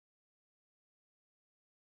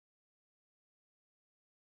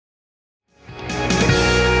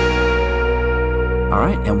All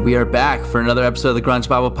right, and we are back for another episode of the Grunge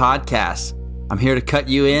Bible Podcast. I'm here to cut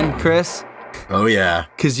you in, Chris. Oh, yeah.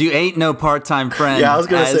 Because you ain't no part-time friend. Yeah, I was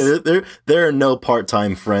going to say, there are no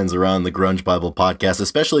part-time friends around the Grunge Bible Podcast,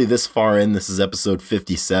 especially this far in. This is episode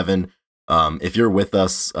 57. If you're with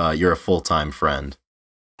us, you're a full-time friend.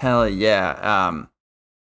 Hell yeah.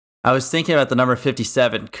 I was thinking about the number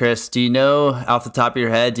 57. Chris, do you know, off the top of your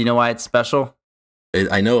head, do you know why it's special?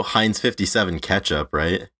 I know Heinz 57 ketchup,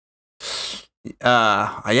 right?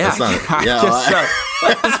 Yeah. That's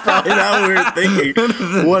That's probably not what we were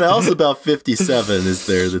thinking. What else about 57 is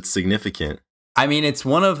there that's significant? I mean, it's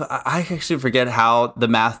one of, I actually forget how the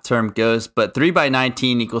math term goes, but 3 by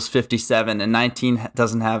 19 equals 57, and 19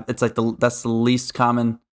 doesn't have, it's like that's the least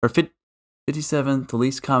common, or 57, the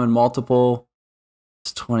least common multiple.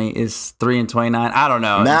 20 is 3 and 29. I don't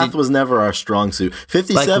know. Math was never our strong suit.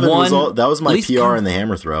 57 that was my PR in the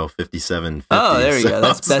hammer throw. 57. 50. Oh, there you go.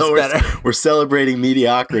 That's better. We're celebrating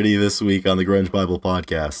mediocrity this week on the Grunge Bible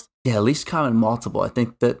Podcast. Yeah, least common multiple. I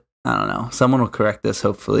think that, I don't know. Someone will correct us,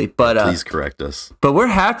 hopefully. But please correct us. But we're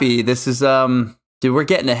happy. This is dude, we're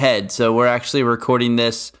getting ahead. So we're actually recording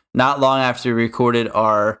this not long after we recorded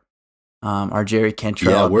our Jerry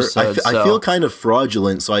Cantrell episode. I feel kind of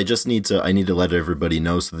fraudulent, so I need to let everybody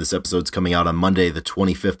know. So this episode's coming out on Monday, the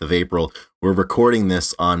 25th of April. We're recording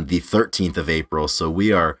this on the 13th of April, so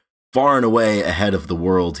we are far and away ahead of the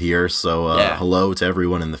world here. So hello to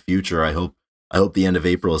everyone in the future. I hope the end of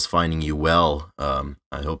April is finding you well.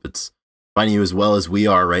 I hope it's finding you as well as we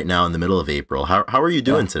are right now in the middle of April. How are you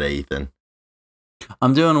doing today, Ethan?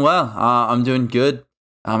 I'm doing well. I'm doing good.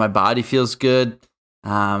 My body feels good.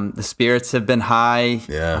 The spirits have been high.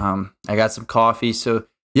 Yeah. I got some coffee. So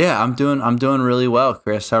yeah, I'm doing really well.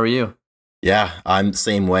 Chris, how are you? Yeah, I'm the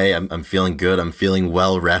same way. I'm feeling good. I'm feeling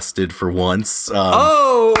well rested for once.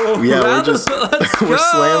 Yeah, we're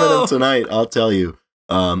slamming them tonight. I'll tell you.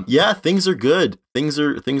 Yeah, things are good. Things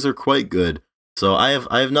are quite good. So I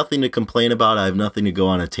have nothing to complain about. I have nothing to go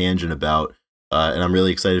on a tangent about. And I'm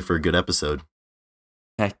really excited for a good episode.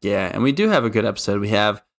 Heck yeah. And we do have a good episode.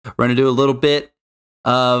 We're going to do a little bit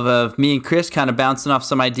of me and Chris kind of bouncing off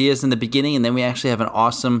some ideas in the beginning, and then we actually have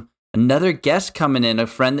another guest coming in, a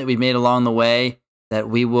friend that we made along the way that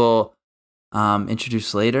we will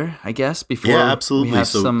introduce later, I guess. Before absolutely.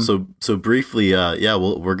 So briefly,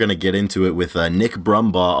 we're gonna get into it with Nick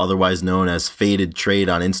Brumbaugh, otherwise known as Faded Trade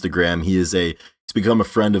on Instagram. He's become a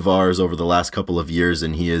friend of ours over the last couple of years,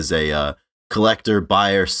 and he is a collector,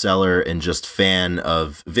 buyer, seller, and just fan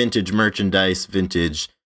of vintage merchandise, vintage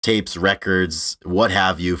tapes, records, what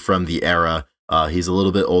have you from the era. He's a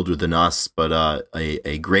little bit older than us, but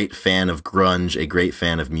a great fan of grunge, a great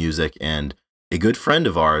fan of music, and a good friend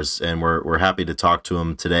of ours. And we're happy to talk to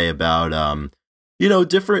him today about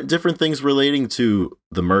different things relating to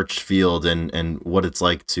the merch field and what it's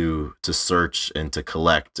like to search and to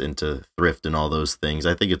collect and to thrift and all those things.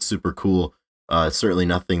 I think it's super cool. It's certainly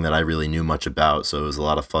nothing that I really knew much about, so it was a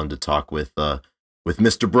lot of fun to talk with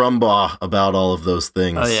Mr. Brumbaugh about all of those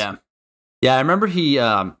things. Oh yeah, yeah. I remember he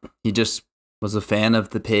just was a fan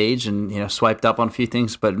of the page and swiped up on a few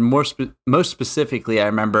things, but most specifically, I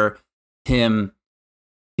remember him.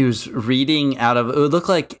 He was reading out of, it would look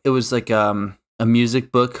like it was like a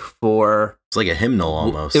music book for. It's like a hymnal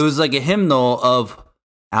almost. It was like a hymnal of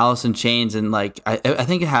Alice in Chains, and like I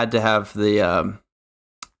think it had to have the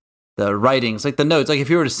writings, like the notes, like if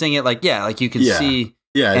you were to sing it, like you could see.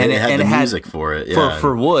 Yeah, and it had the music for it. Yeah,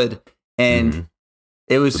 for wood, and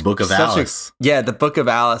it was the Book of Alice. The Book of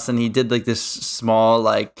Alice, and he did like this small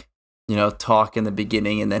talk in the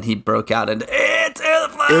beginning, and then he broke out and it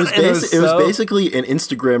was basically an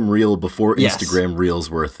Instagram reel before Instagram reels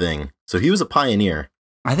were a thing. So he was a pioneer.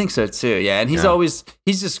 I think so too. Yeah, and he's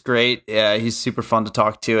just great. Yeah, he's super fun to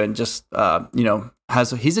talk to, and just he's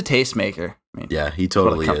a tastemaker. I mean, yeah, he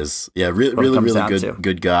totally is. Yeah, really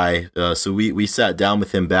good guy. So we sat down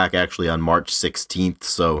with him back actually on March 16th.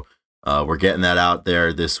 So we're getting that out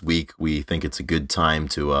there this week. We think it's a good time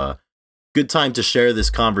to share this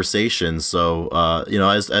conversation. So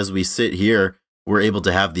as we sit here, we're able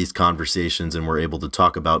to have these conversations, and we're able to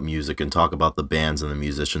talk about music and talk about the bands and the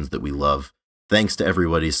musicians that we love. Thanks to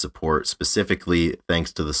everybody's support, specifically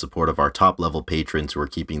thanks to the support of our top level patrons who are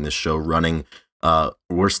keeping this show running.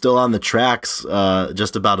 We're still on the tracks,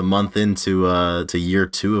 just about a month into to year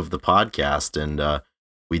 2 of the podcast, and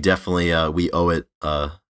we definitely we owe it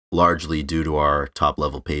largely due to our top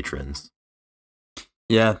level patrons.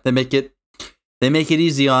 Yeah, they make it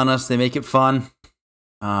easy on us. They make it fun.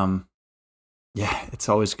 Yeah, it's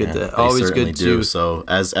always good to do. So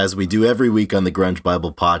as we do every week on the Grunge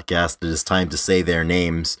Bible Podcast, it is time to say their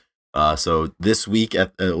names. So this week,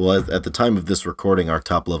 at the time of this recording, our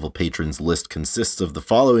top level patrons list consists of the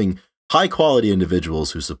following high quality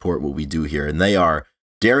individuals who support what we do here, and they are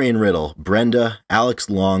Darian Riddle, Brenda, Alex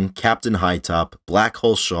Long, Captain Hightop, Black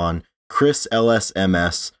Hole Sean, Chris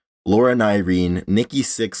LSMS, Laura Nyreen, Nikki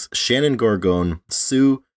Six, Shannon Gorgone,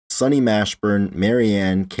 Sue, Sunny Mashburn,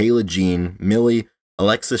 Marianne, Kayla Jean, Millie,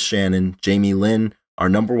 Alexis Shannon, Jamie Lynn, our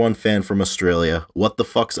number one fan from Australia, What the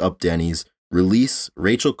Fuck's Up Denny's, Release,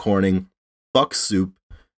 Rachel Corning, Fuck Soup,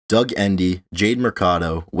 Doug Endy, Jade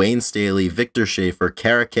Mercado, Wayne Staley, Victor Schaefer,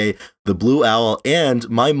 Kara K, The Blue Owl, and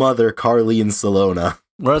my mother, Carleen Salona.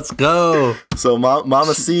 Let's go. So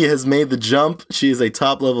Mama C has made the jump. She is a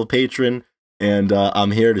top-level patron, and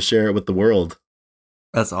I'm here to share it with the world.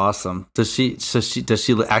 That's awesome. Does she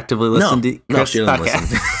actively listen to Chris? No, she doesn't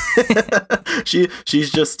listen.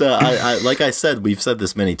 She's just I like I said, we've said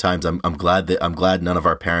this many times. I'm glad none of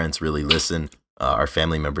our parents really listen. Our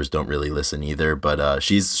family members don't really listen either. But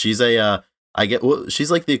she's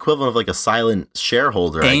like the equivalent of like a silent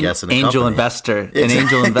shareholder, I guess, in a angel company. Investor. An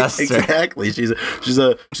angel investor. Exactly. She's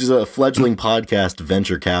a fledgling podcast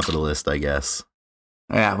venture capitalist, I guess.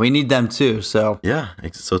 Yeah, we need them too. So yeah.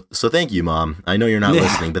 So thank you, Mom. I know you're not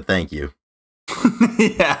listening, but thank you.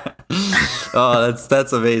 Yeah. Oh,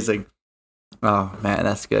 that's amazing. Oh man,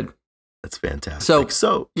 that's good. That's fantastic.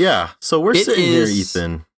 So we're sitting here,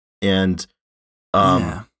 Ethan, and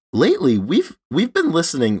lately we've been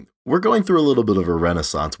listening. We're going through a little bit of a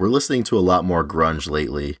renaissance. We're listening to a lot more grunge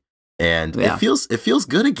lately, and it feels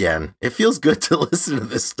good again. It feels good to listen to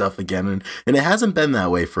this stuff again, and it hasn't been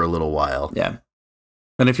that way for a little while. Yeah.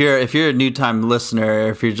 And if you're a new time listener,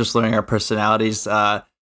 if you're just learning our personalities,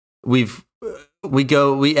 we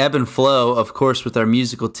ebb and flow, of course, with our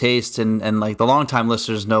musical taste, and like the longtime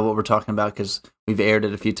listeners know what we're talking about because we've aired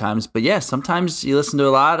it a few times. But yeah, sometimes you listen to a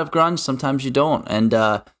lot of grunge, sometimes you don't. And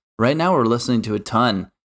right now we're listening to a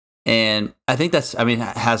ton, and I think it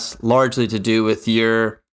has largely to do with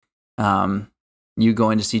your you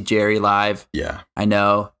going to see Jerry live. Yeah, I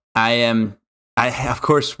know.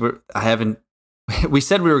 We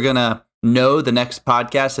said we were gonna know the next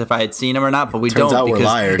podcast if I had seen him or not, but we turns don't. Out we're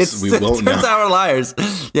liars. We won't know. Turns out we're liars.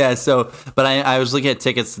 Yeah. So, but I was looking at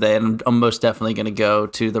tickets today, and I'm most definitely going to go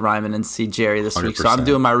to the Ryman and see Jerry this 100%. Week. So I'm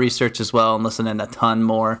doing my research as well and listening a ton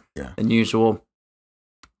more than usual.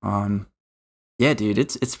 Yeah, dude,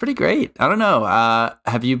 it's pretty great. I don't know.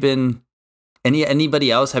 Have you been?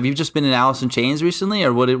 Anybody else? Have you just been in Alice in Chains recently,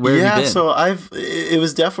 or where have you been? So it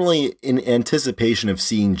was definitely in anticipation of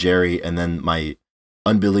seeing Jerry, and then my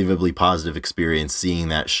unbelievably positive experience seeing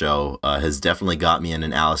that show has definitely got me in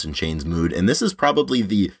an Alice in Chains mood. And this is probably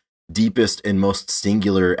the deepest and most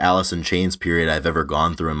singular Alice in Chains period I've ever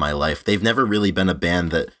gone through in my life. They've never really been a band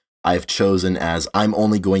that I've chosen as I'm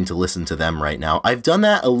only going to listen to them right now. I've done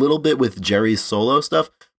that a little bit with Jerry's solo stuff,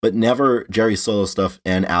 but never Jerry's solo stuff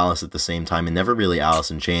and Alice at the same time, and never really Alice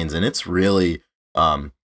in Chains. And it's really,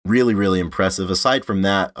 really, really impressive. Aside from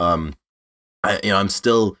that, I'm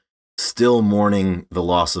still mourning the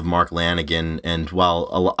loss of Mark Lanigan, and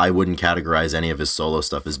while I wouldn't categorize any of his solo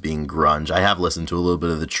stuff as being grunge, I have listened to a little bit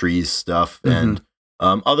of the Trees stuff, and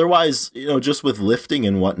otherwise, just with lifting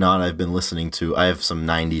and whatnot, I've been listening to. I have some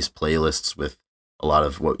 '90s playlists with a lot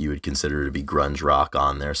of what you would consider to be grunge rock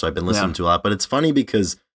on there, so I've been listening to a lot. But it's funny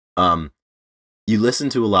because you listen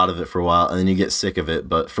to a lot of it for a while, and then you get sick of it.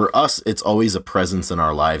 But for us, it's always a presence in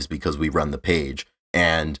our lives because we run the page,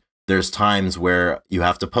 and there's times where you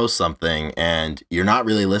have to post something and you're not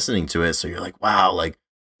really listening to it. So you're like, wow, like,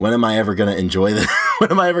 when am I ever going to enjoy this?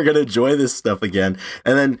 When am I ever going to enjoy this stuff again?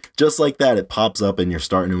 And then just like that, it pops up and you're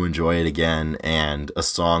starting to enjoy it again. And a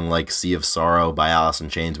song like Sea of Sorrow by Alice in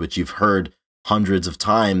Chains, which you've heard hundreds of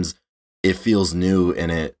times, it feels new,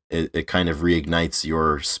 and it kind of reignites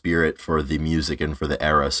your spirit for the music and for the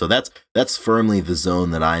era. So that's firmly the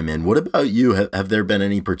zone that I'm in. What about you? Have there been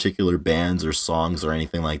any particular bands or songs or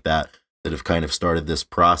anything like that have kind of started this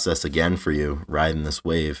process again for you, riding this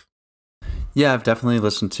wave? Yeah, I've definitely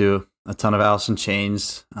listened to a ton of Alice in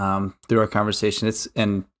Chains through our conversation.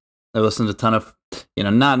 And I listened to a ton of,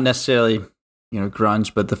 not necessarily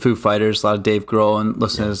grunge, but the Foo Fighters, a lot of Dave Grohl, and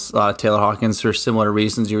listened to a lot of Taylor Hawkins for similar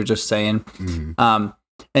reasons you were just saying.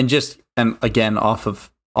 And again, off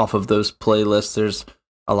of those playlists, there's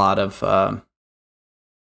a lot of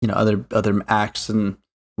other acts and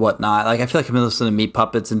whatnot. Like I feel like I've been listening to Meat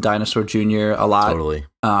Puppets and Dinosaur Jr. a lot. Totally.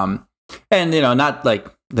 And not like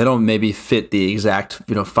they don't maybe fit the exact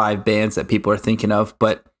 5 bands that people are thinking of,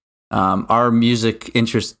 but our music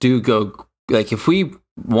interests do go, like if we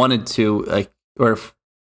wanted to, like, or if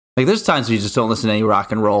Like there's times where you just don't listen to any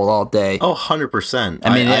rock and roll all day. Oh, 100%.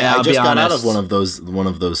 I mean, I just got out of one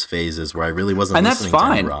of those phases where I really wasn't and that's listening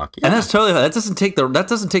fine. to any rock. And that's totally fine. That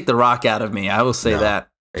doesn't take the rock out of me. I will say that.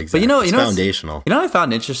 Exactly. But it's foundational. You know what I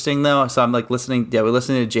found interesting though? So I'm like listening. Yeah, we're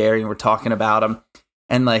listening to Jerry and we're talking about him.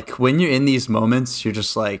 And like when you're in these moments, you're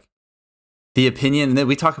just like, the opinion, and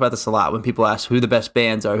we talk about this a lot when people ask who the best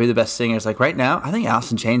bands are, who the best singers. Like right now, I think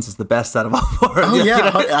Alice in Chains is the best out of all four. Oh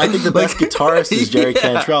yeah, I think the best guitarist is Jerry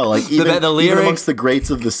Cantrell. Like even amongst the greats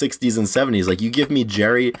of the '60s and '70s, like you give me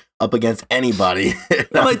Jerry up against anybody,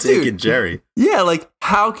 I'm like, taking Jerry. Yeah, like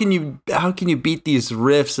how can you beat these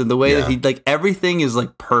riffs and the way that he like everything is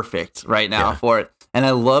like perfect right now for it. And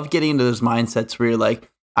I love getting into those mindsets where you're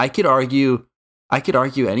like, I could argue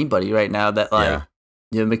anybody right now that like.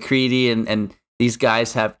 You know, McCready and these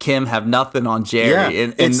guys have nothing on Jerry. Yeah,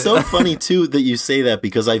 and it's so funny too that you say that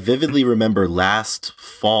because I vividly remember last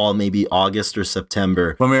fall, maybe August or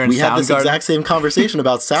September, when we had this exact same conversation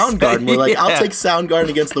about Soundgarden. We're like, I'll take Soundgarden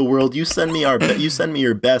against the world. You send me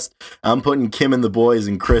your best. I'm putting Kim and the boys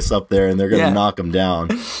and Chris up there, and they're gonna knock them down.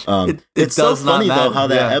 It's so funny though how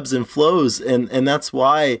that ebbs and flows, and that's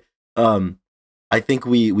why. I think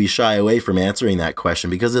we shy away from answering that question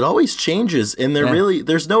because it always changes and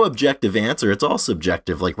there's no objective answer. It's all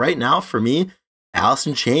subjective. Like right now for me, Alice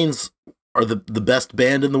in Chains are the best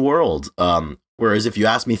band in the world. Whereas if you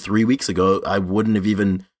asked me 3 weeks ago, I wouldn't have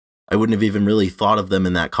even really thought of them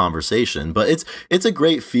in that conversation. But it's a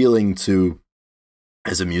great feeling to,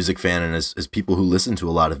 as a music fan and as people who listen to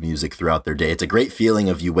a lot of music throughout their day, it's a great feeling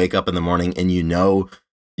of you wake up in the morning and you know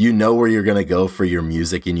where you're going to go for your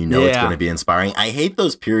music and it's going to be inspiring. I hate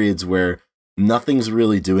those periods where nothing's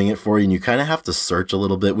really doing it for you and you kind of have to search a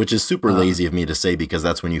little bit, which is super lazy of me to say because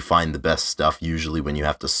that's when you find the best stuff, usually when you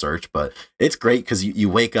have to search. But it's great because you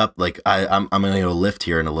wake up like I'm going to go lift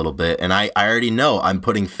here in a little bit and I already know I'm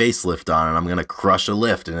putting Facelift on and I'm going to crush a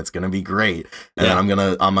lift and it's going to be great. And then I'm going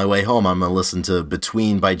to, on my way home, I'm going to listen to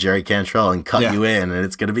Between by Jerry Cantrell and Cut You In and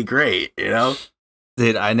it's going to be great, you know?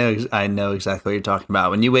 Dude, I know exactly what you're talking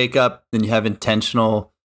about. When you wake up and you have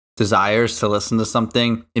intentional desires to listen to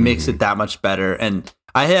something, it makes it that much better. And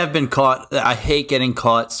I have been caught. I hate getting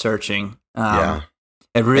caught searching.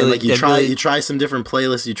 It really, and like you try some different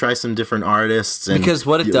playlists, you try some different artists, and because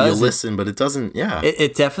what it does, you listen, but it doesn't. Yeah,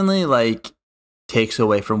 it definitely like takes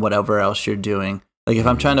away from whatever else you're doing. Like if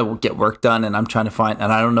I'm trying to get work done and I'm trying to find,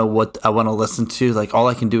 and I don't know what I want to listen to, like all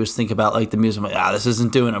I can do is think about like the music. I'm like, this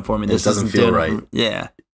isn't doing it for me. This doesn't feel right. Yeah,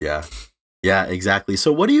 exactly.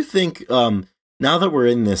 So what do you think? Now that we're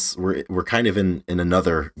in this, we're kind of in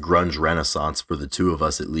another grunge renaissance for the two of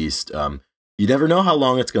us at least. You never know how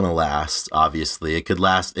long it's going to last. Obviously, it could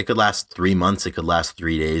last 3 months. It could last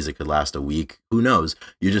 3 days. It could last a week. Who knows?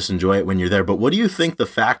 You just enjoy it when you're there. But what do you think the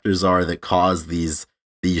factors are that cause these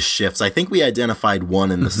shifts? I think we identified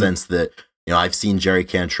one in the sense that, you know, I've seen Jerry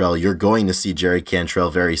Cantrell. You're going to see Jerry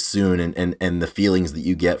Cantrell very soon, and the feelings that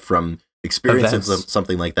you get from experiencing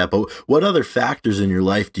something like that. But what other factors in your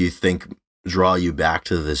life do you think draw you back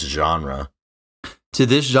to this genre? To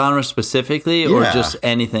this genre specifically, or just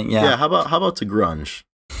anything? Yeah. How about to grunge?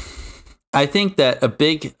 I think that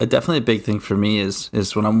definitely a big thing for me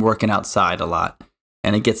is when I'm working outside a lot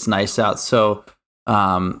and it gets nice out. So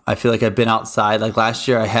I feel like I've been outside. Like last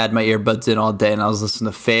year, I had my earbuds in all day and I was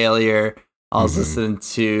listening to Failure. I was listening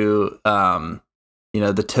to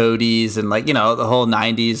the Toadies and like the whole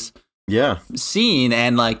 '90s scene,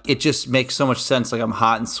 and like it just makes so much sense. Like I'm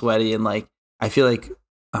hot and sweaty, and like I feel like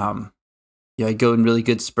I go in really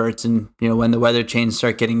good spurts, and when the weather changes,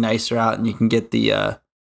 start getting nicer out, and you can get the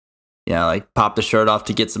like pop the shirt off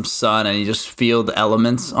to get some sun, and you just feel the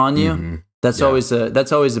elements on you. That's always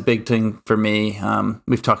a big thing for me.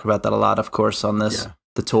 We've talked about that a lot, of course, on this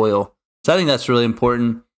the toil. So I think that's really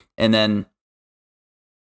important. And then,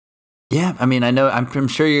 I mean, I'm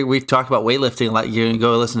sure we've talked about weightlifting a lot. You're gonna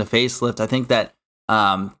go listen to Facelift. I think that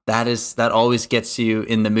that always gets you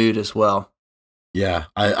in the mood as well. Yeah,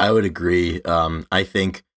 I would agree. I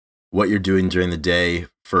think what you're doing during the day,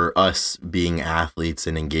 for us being athletes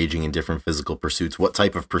and engaging in different physical pursuits, what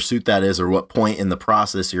type of pursuit that is, or what point in the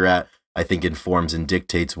process you're at, I think informs and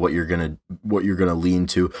dictates what you're gonna lean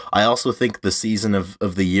to. I also think the season of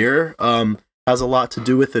the year has a lot to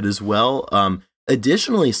do with it as well.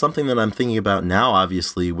 Additionally, something that I'm thinking about now,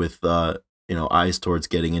 obviously, with eyes towards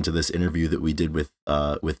getting into this interview that we did with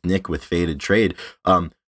Nick with Faded Trade.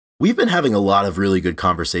 We've been having a lot of really good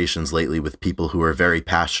conversations lately with people who are very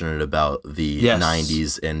passionate about the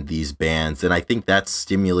 90s and these bands. And I think that's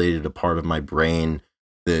stimulated a part of my brain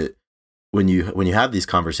that when you have these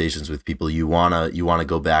conversations with people, you wanna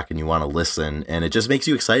go back and you wanna listen, and it just makes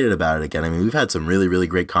you excited about it again. I mean, we've had some really, really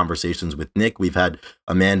great conversations with Nick. We've had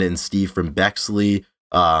Amanda and Steve from Bexley.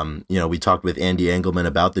 We talked with Andy Engelman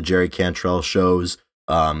about the Jerry Cantrell shows.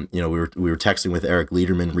 We were texting with Eric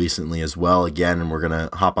Lederman recently as well, again, and we're gonna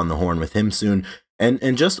hop on the horn with him soon.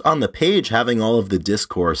 And just on the page, having all of the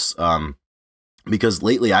discourse, because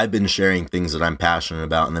lately I've been sharing things that I'm passionate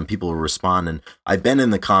about, and then people will respond. And I've been in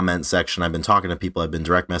the comment section, I've been talking to people, I've been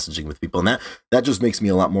direct messaging with people, and that just makes me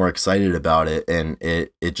a lot more excited about it, and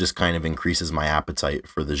it just kind of increases my appetite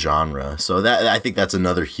for the genre. So that, I think that's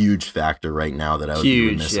another huge factor right now that I would be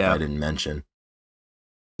remiss if I didn't mention.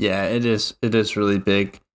 Yeah, it is really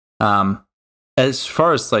big. As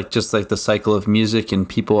far as just the cycle of music and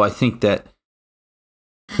people, I think that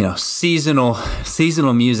seasonal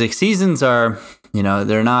music, seasons are,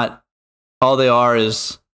 they're not, all they are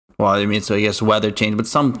is, well, I mean, so I guess weather change, but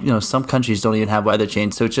some countries don't even have weather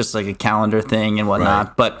change. So it's just like a calendar thing and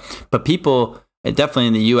whatnot. Right. But people, definitely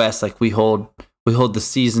in the US, like we hold the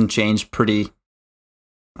season change pretty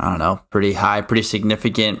high, pretty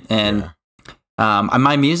significant. And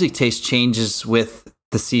my music taste changes with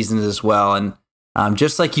the seasons as well. And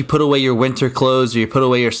just like you put away your winter clothes or you put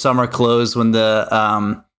away your summer clothes when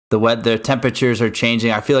the temperatures are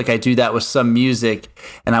changing, I feel like I do that with some music.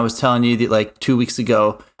 And I was telling you that like 2 weeks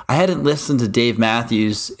ago, I hadn't listened to Dave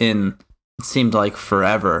Matthews in, it seemed like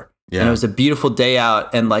forever. Yeah. And it was a beautiful day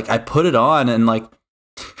out, and like I put it on, and like,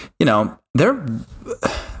 they're,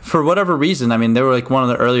 for whatever reason, I mean, they were like one of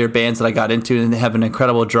the earlier bands that I got into, and they have an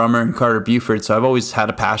incredible drummer in Carter Buford. So I've always had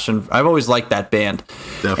a passion. I've always liked that band.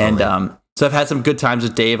 Definitely. And so I've had some good times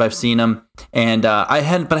with Dave. I've seen him, and I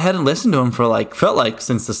hadn't listened to him for felt like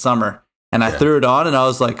since the summer. And I threw it on, and I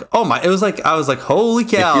was like, oh my! I was like, holy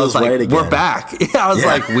cow! I was like, right, we're back. I was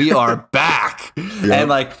like, we are back. Yep. And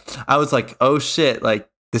like, I was like, oh shit! Like,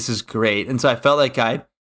 this is great. And so I felt like I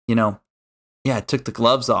took the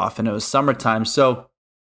gloves off, and it was summertime. So,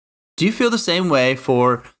 do you feel the same way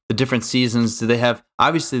for the different seasons? Do they have,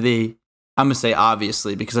 obviously I'm going to say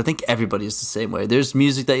obviously, because I think everybody is the same way. There's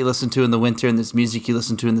music that you listen to in the winter, and there's music you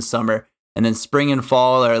listen to in the summer. And then spring and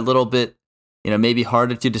fall are a little bit, maybe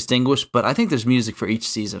harder to distinguish, but I think there's music for each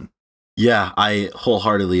season. Yeah, I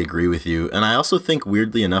wholeheartedly agree with you. And I also think,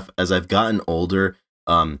 weirdly enough, as I've gotten older,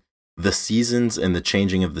 the seasons and the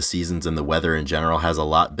changing of the seasons and the weather in general has a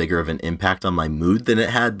lot bigger of an impact on my mood than it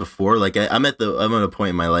had before. Like I'm at a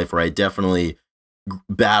point in my life where I definitely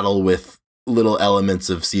battle with little elements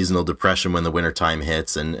of seasonal depression when the wintertime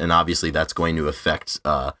hits, and obviously that's going to affect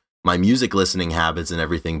my music listening habits and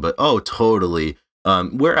everything. But totally,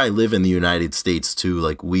 where I live in the United States too,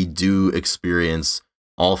 like we do experience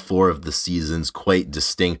all four of the seasons quite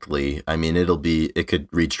distinctly. I mean, it could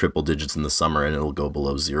reach triple digits in the summer, and it'll go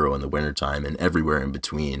below zero in the wintertime, and everywhere in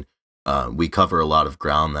between. We cover a lot of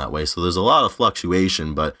ground that way, so there's a lot of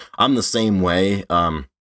fluctuation, but I'm the same way.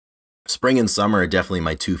 Spring and summer are definitely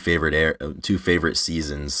my two favorite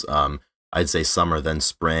seasons. I'd say summer, then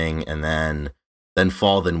spring, and then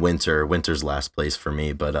fall, then winter. Winter's last place for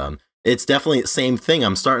me, but it's definitely the same thing.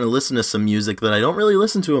 I'm starting to listen to some music that I don't really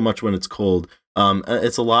listen to much when it's cold.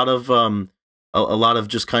 It's a lot of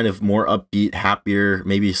just kind of more upbeat, happier,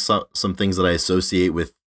 maybe some things that I associate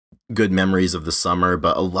with good memories of the summer,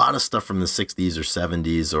 but a lot of stuff from the 60s or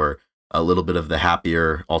 70s, or a little bit of the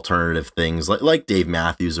happier alternative things like Dave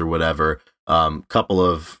Matthews or whatever. Couple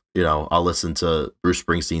of, I'll listen to Bruce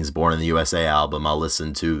Springsteen's Born in the USA album. I'll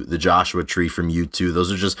listen to the Joshua Tree from U2.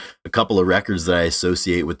 Those are just a couple of records that I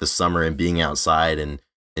associate with the summer and being outside and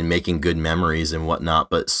making good memories and whatnot.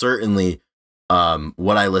 But certainly,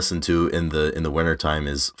 what I listen to in the wintertime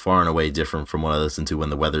is far and away different from what I listen to when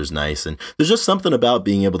the weather's nice. And there's just something about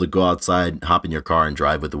being able to go outside, hop in your car, and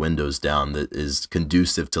drive with the windows down that is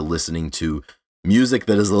conducive to listening to music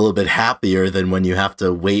that is a little bit happier than when you have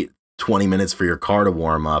to wait 20 minutes for your car to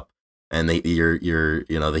warm up, and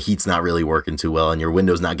the heat's not really working too well, and your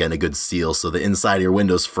window's not getting a good seal, so the inside of your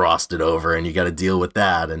window's frosted over, and you got to deal with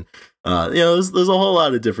that. And there's a whole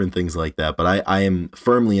lot of different things like that, but I am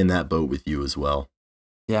firmly in that boat with you as well.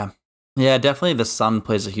 Yeah, definitely the sun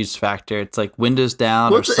plays a huge factor. It's like windows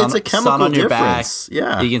down, or sun, it's a chemical sun on your back.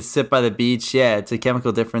 Yeah, you can sit by the beach. Yeah, it's a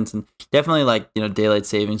chemical difference, and definitely daylight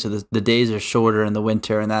savings. So the days are shorter in the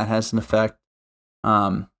winter, and that has an effect.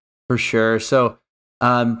 For sure. So,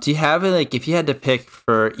 do you have if you had to pick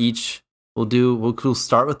for each, we'll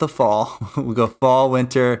start with the fall. We'll go fall,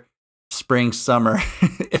 winter, spring, summer,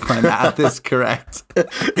 if my math is correct.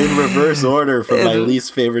 In reverse order from my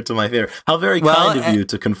least favorite to my favorite. How very kind of you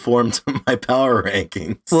to conform to my power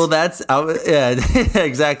rankings. Well, yeah,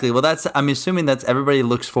 exactly. Well, I'm assuming that's everybody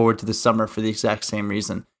looks forward to the summer for the exact same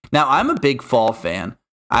reason. Now, I'm a big fall fan.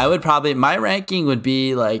 I would probably, my ranking would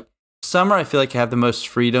be like summer. I feel like I have the most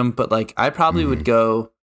freedom, but like I probably would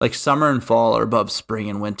go like summer and fall are above spring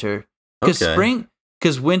and winter.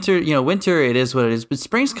 Because winter, winter, it is what it is, but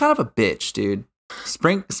spring's kind of a bitch, dude.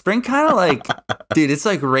 Spring kind of like, dude, it's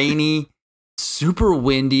like rainy, super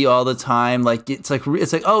windy all the time. Like it's like,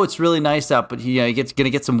 oh, it's really nice out, but you're gonna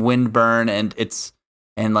get some wind burn, and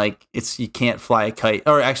you can't fly a kite,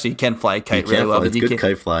 or actually you can fly a kite really well. It's good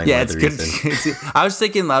kite flying. Yeah, it's good. I was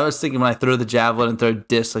thinking when I throw the javelin and throw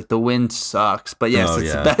discs, like the wind sucks, but yes,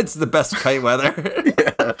 it's the best kite weather.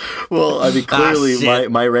 Yeah. Well, I mean, clearly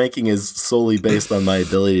my ranking is solely based on my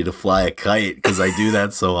ability to fly a kite because I do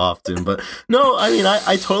that so often. But no, I mean,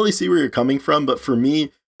 I totally see where you're coming from. But for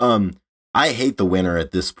me, I hate the winter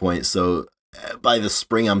at this point. So by the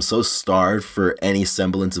spring, I'm so starved for any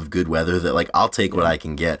semblance of good weather that like I'll take what I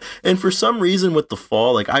can get. And for some reason with the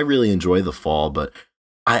fall, like I really enjoy the fall, but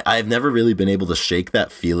I've never really been able to shake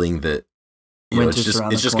that feeling that it's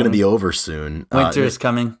just going to be over soon. Winter is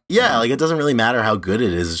coming. Yeah, like it doesn't really matter how good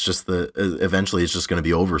it is. It's just eventually it's just going to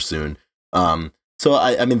be over soon. So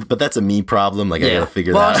I mean, but that's a me problem. Like I got to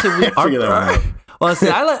figure that out. Well, see,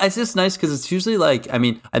 it's just nice because it's usually like, I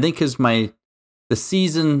mean, I think because the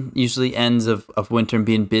season usually ends of winter and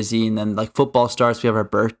being busy, and then like football starts, we have our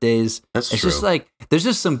birthdays. It's true. Just like there's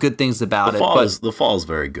just some good things about the fall is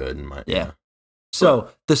very good in my So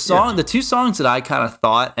the two songs that I kind of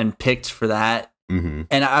thought and picked for that, and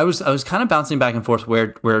I was kind of bouncing back and forth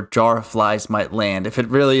where Jar of Flies might land, if it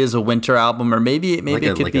really is a winter album, or maybe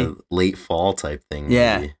it could be a late fall type thing.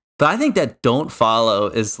 Yeah, maybe. But I think that Don't Follow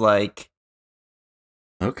is like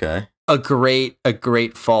a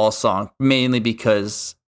great fall song, mainly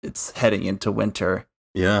because it's heading into winter.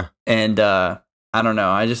 Yeah, and I don't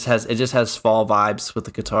know. It just has fall vibes with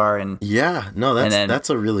the guitar, and that's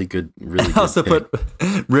a really good. I also put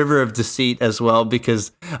River of Deceit as well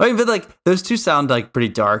because but like those two sound like pretty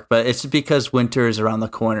dark, but it's because winter is around the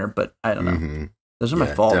corner. But I don't know. Those are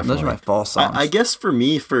my fall. Definitely. Those are my fall songs. I guess for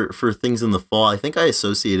me, for things in the fall, I think I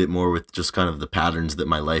associate it more with just kind of the patterns that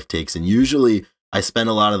my life takes, and usually I spend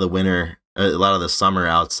a lot of the winter. A lot of the summer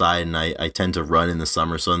outside, and I tend to run in the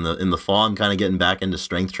summer. So in the fall, I'm kind of getting back into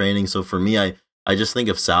strength training. So for me, I just think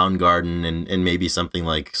of Soundgarden and maybe something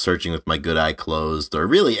like Searching with My Good Eye Closed, or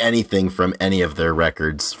really anything from any of their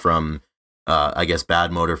records from, I guess,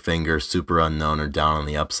 Bad Motor Finger, Super Unknown, or Down on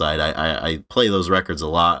the Upside. I play those records a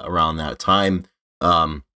lot around that time.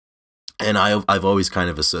 And I've always kind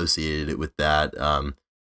of associated it with that.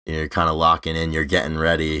 You're kind of locking in, you're getting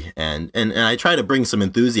ready. And I try to bring some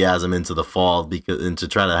enthusiasm into the fall and to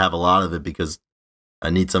try to have a lot of it because I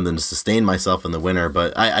need something to sustain myself in the winter.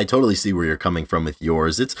 But I totally see where you're coming from with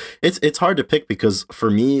yours. It's hard to pick because for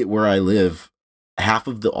me, where I live, half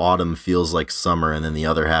of the autumn feels like summer and then the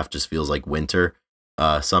other half just feels like winter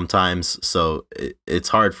sometimes. So it's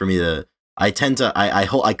hard for me to. I tend to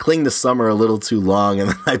I cling to summer a little too long, and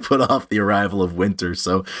then I put off the arrival of winter.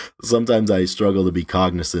 So sometimes I struggle to be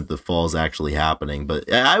cognizant that fall's actually happening. But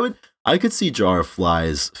I could see Jar of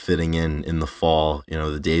Flies fitting in the fall.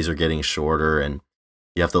 The days are getting shorter, and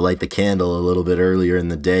you have to light the candle a little bit earlier in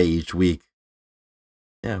the day each week.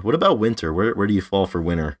 Yeah. What about winter? Where do you fall for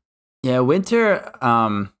winter? Yeah, winter.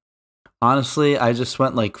 Honestly, I just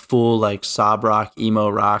went like full like sob rock, emo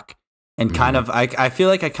rock. And kind of, I feel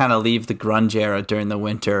like I kind of leave the grunge era during the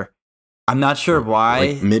winter. I'm not sure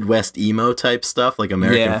why. Like Midwest emo type stuff, like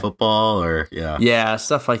American football, or yeah,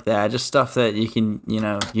 stuff like that. Just stuff that you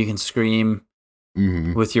can scream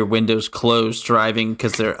with your windows closed, driving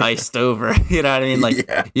because they're iced over. You know what I mean?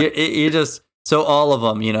 Like you just so all of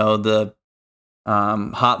them. The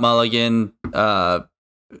Hot Mulligan,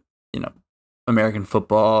 American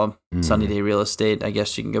football, Sunny Day Real Estate. I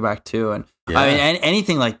guess you can go back to and. I mean,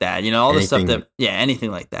 anything like that, all the stuff that,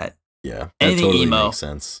 anything like that. Yeah. Anything totally emo. Makes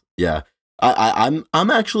sense. Yeah. I'm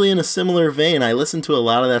actually in a similar vein. I listen to a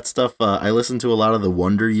lot of that stuff. I listen to a lot of the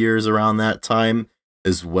Wonder Years around that time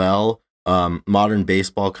as well. Modern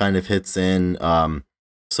baseball kind of hits in.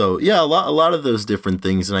 So yeah, a lot of those different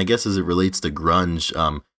things. And I guess as it relates to grunge,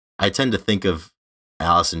 I tend to think of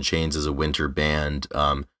Alice in Chains as a winter band.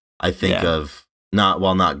 I think of not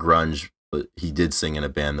grunge, but he did sing in a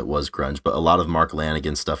band that was grunge. But a lot of Mark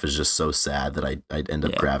Lanigan stuff is just so sad that I'd end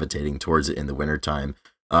up gravitating towards it in the wintertime.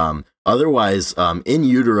 Otherwise, In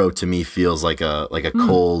Utero to me feels like a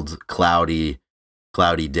cold, cloudy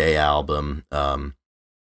day album.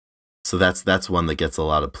 So that's one that gets a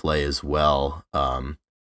lot of play as well. But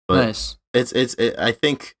nice. I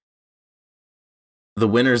think the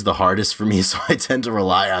winter's the hardest for me, so I tend to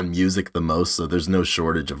rely on music the most. So there's no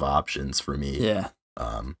shortage of options for me. Yeah.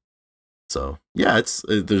 So yeah,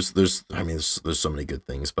 there's so many good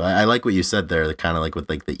things, but I like what you said there. The kind of like with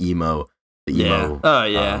like the emo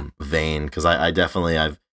vein, because I definitely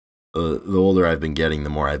the older I've been getting, the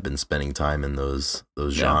more I've been spending time in those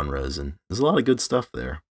genres, and there's a lot of good stuff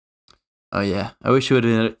there. Oh yeah, I wish you would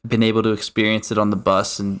have been able to experience it on the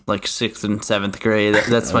bus in like 6th and 7th grade.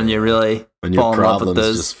 That's when you really fall in love with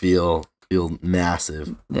those. Just feel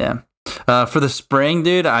massive. Yeah. For the spring,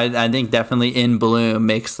 dude, I think definitely In Bloom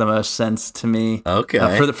makes the most sense to me.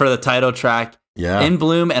 Okay. For the title track. Yeah. In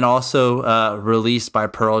Bloom, and also Released by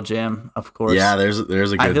Pearl Jam, of course. Yeah, there's a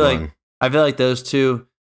good one. I feel like those two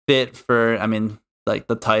fit for, I mean, like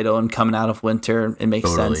the title and coming out of winter, it makes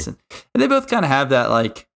sense. And they both kind of have that,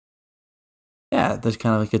 like, yeah, there's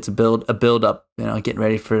kind of like it's a build up, getting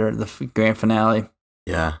ready for the grand finale.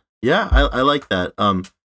 Yeah. Yeah, I like that.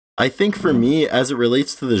 I think for me, as it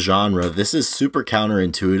relates to the genre, this is super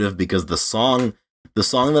counterintuitive because the song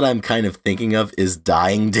that I'm kind of thinking of is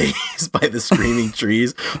Dying Days by the Screaming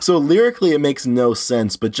Trees. So lyrically, it makes no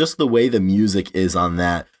sense, but just the way the music is on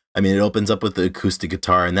that, I mean, it opens up with the acoustic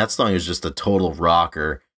guitar, and that song is just a total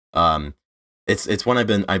rocker. It's one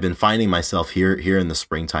I've been finding myself here in the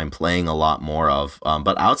springtime playing a lot more of.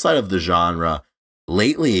 But outside of the genre,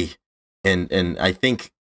 lately, and I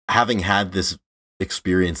think having had this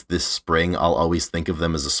experience this spring, I'll always think of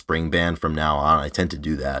them as a spring band from now on. I tend to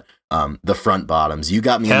do that. The Front Bottoms. You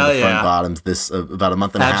got me into the Front Bottoms this about a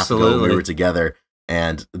month and a half ago when we were together.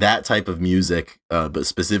 And that type of music, but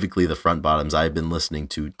specifically the Front Bottoms, I've been listening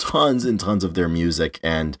to tons and tons of their music,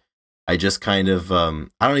 and I just kind of, I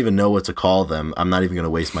don't even know what to call them. I'm not even going to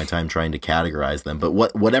waste my time trying to categorize them, but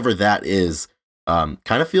whatever that is, kind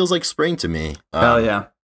of feels like spring to me. Hell yeah.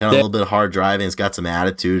 Kind of a little bit of hard driving. It's got some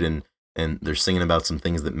attitude, and they're singing about some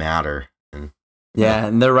things that matter. And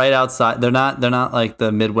and they're right outside. They're not like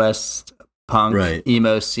the Midwest punk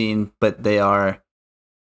emo scene, but they are.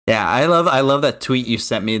 Yeah, I love that tweet you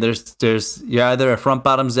sent me. There's you're either a Front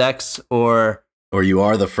Bottoms X or you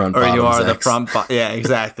are the Front Bottoms X. Or you are the Front Yeah,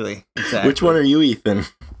 exactly. Which one are you, Ethan?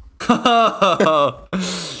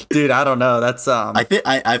 Dude, I don't know. That's I think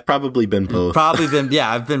I've probably been both.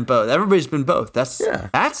 I've been both. Everybody's been both. That's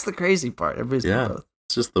the crazy part. Everybody's been both.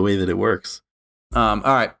 It's just the way that it works. All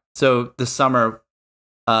right. So the summer,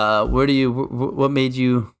 what made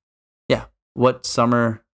you what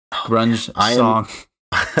summer grunge song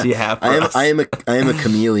do you have for us? I am a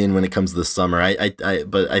chameleon when it comes to the summer.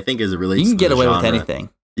 But I think as it relates to you can get away genre, with anything.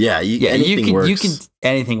 Anything works.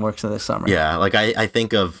 Anything works in the summer. Yeah, like I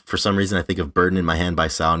think of, for some reason, I think of Burden in My Hand by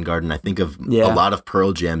Soundgarden. I think of a lot of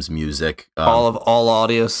Pearl Jam's music. All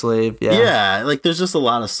Audio Slave. Yeah. Yeah, like there's just a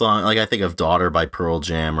lot of songs. Like I think of Daughter by Pearl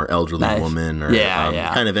Jam or Elderly Woman or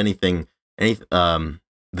kind of anything.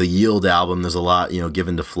 The Yield album, there's a lot,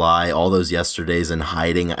 Given to Fly, all those Yesterdays and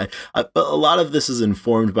Hiding. But a lot of this is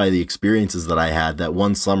informed by the experiences that I had. That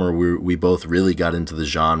one summer we both really got into the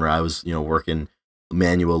genre. I was, working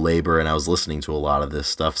manual labor, and I was listening to a lot of this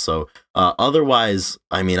stuff. So otherwise,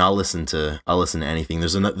 I mean, I'll listen to anything.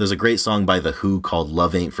 There's a great song by The Who called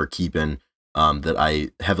Love Ain't for Keepin', that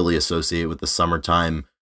I heavily associate with the summertime.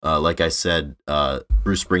 Like I said,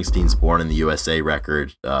 Bruce Springsteen's Born in the USA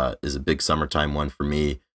record is a big summertime one for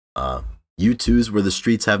me. U2's Where the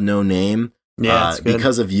Streets Have No Name. Yeah,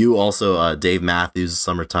 Because of You, also Dave Matthews'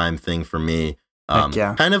 summertime thing for me.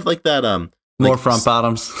 Kind of like that. More Front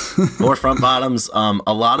Bottoms. More Front Bottoms.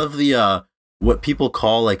 A lot of the what people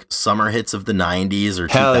call like summer hits of the 90s or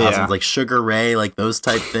 2000s, like Sugar Ray, like those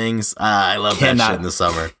type things. I love that shit in the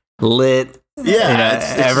summer. Lit. Yeah, it's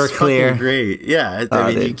Everclear. Great. Yeah,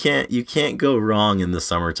 I mean, you can't go wrong in the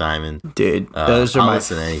summertime. And dude, those are my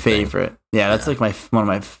favorite. Yeah, that's like one of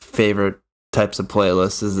my favorite types of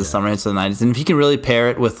playlists is the summer hits of the 90s. And if you can really pair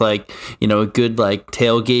it with like, a good like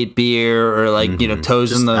tailgate beer or like, toes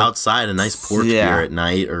just in the outside, a nice porch beer at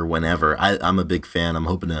night or whenever. I'm a big fan. I'm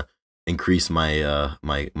hoping to increase my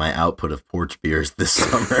my output of porch beers this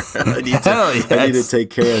summer. I need to take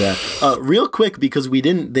care of that. Real quick, because they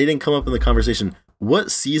didn't come up in the conversation.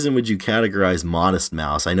 What season would you categorize Modest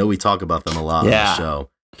Mouse? I know we talk about them a lot on the show.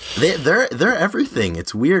 They're everything.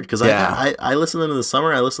 It's weird because I listen to them in the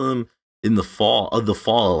summer. I listen to them in the fall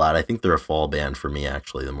a lot. I think they're a fall band for me,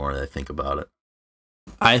 actually, the more that I think about it.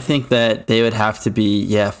 I think that they would have to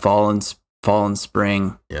be fall and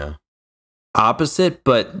spring. Yeah. Opposite,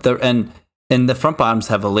 but And the front bottoms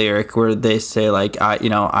have a lyric where they say like,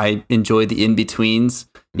 I enjoy the in betweens.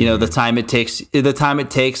 You know, the time it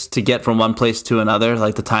takes to get from one place to another,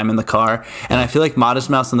 like the time in the car. And I feel like Modest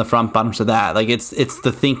Mouse and the front bottoms are that. Like it's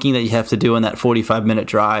the thinking that you have to do in that 45-minute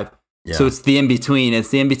drive. Yeah. So it's the in between. It's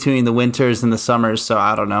the in between the winters and the summers. So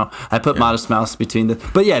I don't know. I put Modest Mouse between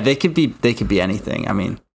but yeah, they could be anything. I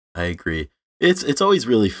mean, I agree. It's always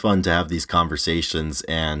really fun to have these conversations,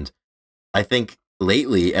 and I think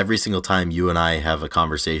lately, every single time you and I have a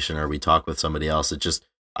conversation or we talk with somebody else,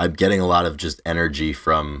 I'm getting a lot of just energy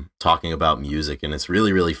from talking about music, and it's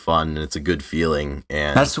really, really fun, and it's a good feeling.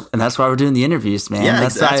 And that's why we're doing the interviews, man. Yeah,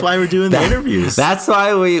 that's why we're doing the interviews. That's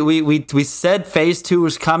why we said phase 2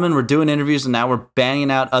 was coming. We're doing interviews, and now we're banging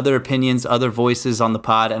out other opinions, other voices on the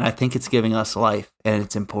pod, and I think it's giving us life, and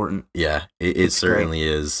it's important. Yeah, it certainly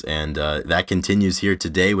is, and that continues here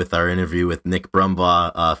today with our interview with Nick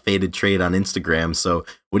Brumbaugh, Faded Trade on Instagram. So,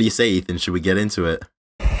 what do you say, Ethan? Should we get into it?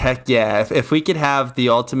 Heck yeah! If we could have the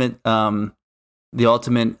ultimate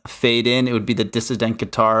fade in, it would be the dissident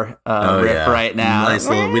guitar riff right now. Nice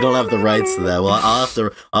little, we don't have the rights to that. Well, I'll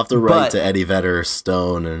have to write to Eddie Vedder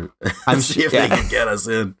Stone and see if they can get us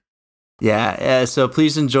in. Yeah. So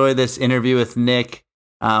please enjoy this interview with Nick.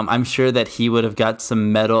 I'm sure that he would have got a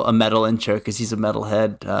metal intro because he's a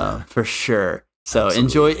metalhead for sure. So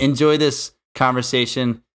enjoy this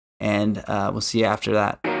conversation, and we'll see you after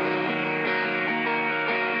that.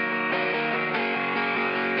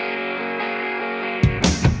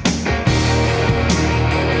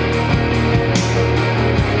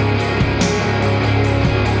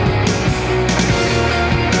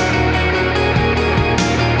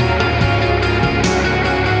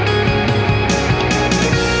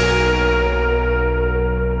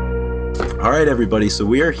 All right, everybody. So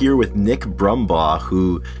we are here with Nick Brumbaugh,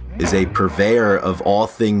 who is a purveyor of all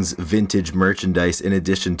things vintage merchandise, in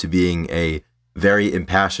addition to being a very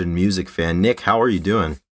impassioned music fan. Nick, how are you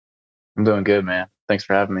doing? I'm doing good, man. Thanks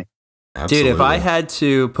for having me. Absolutely. Dude, if I had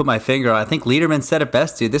to put my finger on, I think Lederman said it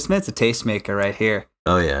best, dude. This man's a tastemaker right here.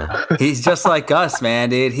 Oh yeah, he's just like us, man,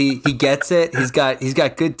 dude. He gets it. He's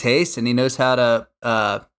got good taste, and he knows how to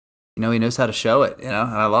show it. You know,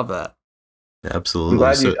 and I love that. Absolutely.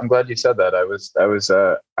 I'm glad you said that.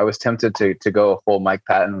 I was tempted to go a full Mike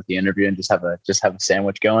Patton with the interview and just have a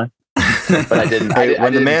sandwich going, but I didn't.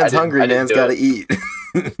 When the man's hungry, man's got to eat.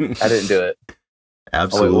 I didn't do it.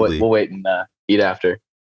 Absolutely. We'll wait and eat after.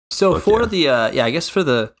 So for the I guess for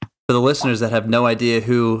the listeners that have no idea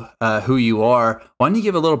who you are, why don't you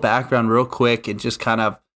give a little background real quick and just kind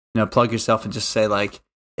of plug yourself and just say like,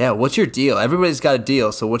 yeah, what's your deal? Everybody's got a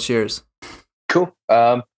deal, so what's yours? Cool.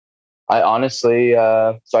 I honestly,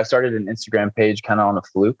 so I started an Instagram page kind of on a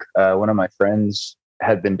fluke. One of my friends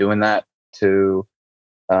had been doing that to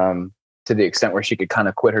the extent where she could kind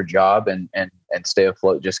of quit her job and stay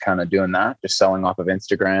afloat, just kind of doing that, just selling off of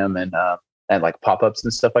Instagram and like pop-ups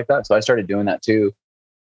and stuff like that. So I started doing that too.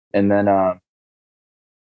 And then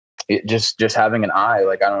it just having an eye,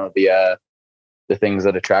 like, I don't know, the things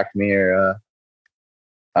that attract me are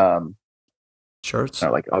shirts,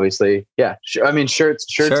 like, obviously, yeah. I mean, shirts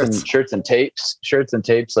and tapes,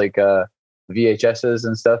 like VHSs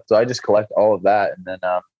and stuff. So I just collect all of that, and then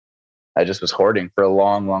I just was hoarding for a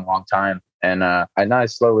long time, and I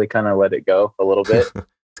slowly kind of let it go a little bit,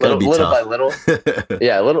 little by little.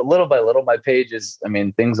 Yeah, little by little. My page is, I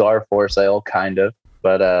mean, things are for sale, kind of,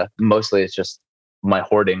 but mostly it's just my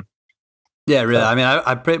hoarding. Yeah, really. I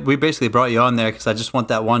mean, we basically brought you on there because I just want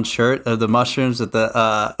that one shirt of the mushrooms with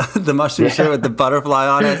the mushroom shirt with the butterfly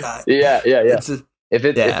on it. Yeah. If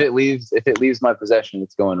it leaves my possession,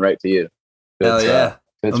 it's going right to you. Hell yeah,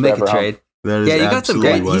 we'll make a trade. That is you got some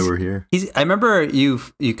great. Why we're here. I remember you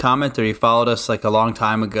commented or you followed us like a long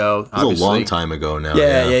time ago. It was a long time ago now.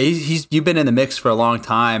 Yeah. You've been in the mix for a long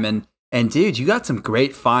time, and dude, you got some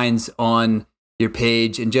great finds on your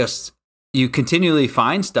page, and just. You continually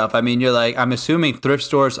find stuff. I mean, you're like, I'm assuming thrift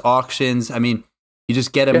stores, auctions. I mean, you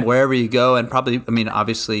just get them wherever you go, and probably, I mean,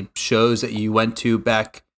 obviously shows that you went to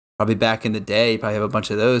back in the day. You probably have a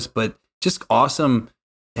bunch of those, but just awesome,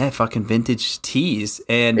 fucking vintage tees.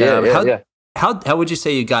 And how would you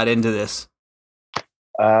say you got into this?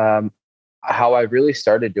 How I really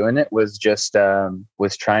started doing it was just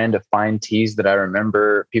was trying to find tees that I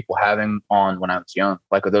remember people having on when I was young,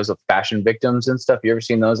 like those of Fashion Victims and stuff. You ever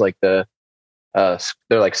seen those? Like they're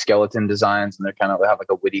like skeleton designs, and they're kind of have like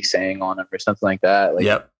a witty saying on them or something like that.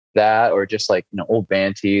 Like that, or just like old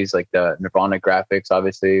band tees, like the Nirvana graphics,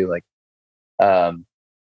 obviously, like all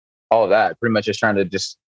of that. Pretty much just trying to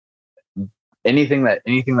just anything that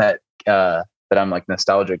I'm like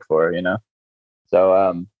nostalgic for,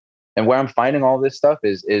 So and where I'm finding all this stuff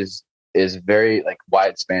is is very like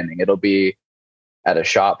wide spanning. It'll be at a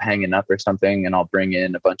shop hanging up or something, and I'll bring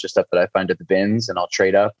in a bunch of stuff that I find at the bins, and I'll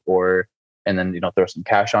trade up, and then throw some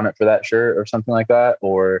cash on it for that shirt or something like that.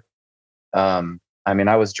 Or I mean,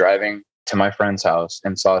 I was driving to my friend's house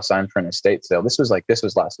and saw a sign for an estate sale. This was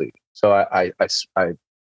last week. So I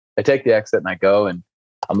take the exit and I go, and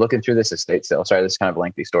I'm looking through this estate sale. Sorry, this is kind of a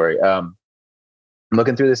lengthy story. I'm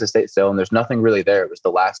looking through this estate sale, and there's nothing really there. It was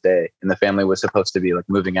the last day, and the family was supposed to be like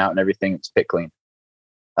moving out and everything. It's pit clean.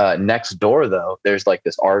 Next door though, there's like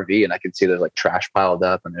this RV, and I can see there's like trash piled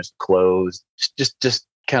up, and there's clothes, just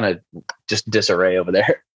kind of just disarray over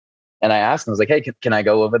there. And I asked him, I was like, hey, can I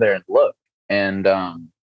go over there and look? And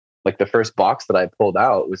like the first box that I pulled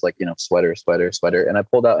out was like, sweater. And I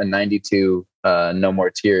pulled out a 92 No More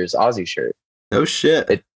Tears Aussie shirt. Oh shit.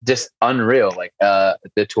 It just unreal. Like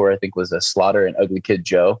the tour, I think, was a Slaughter and Ugly Kid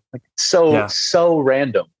Joe. Like so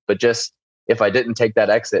random. But just if I didn't take that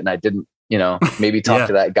exit and I didn't, maybe talk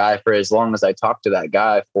to that guy for as long as I talked to that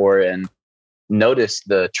guy for, and notice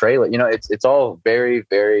the trailer, it's all very,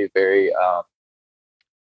 very, very, I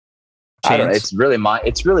don't know. It's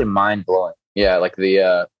really mind blowing. Yeah. Like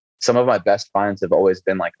some of my best finds have always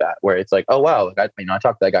been like that, where it's like, oh wow, I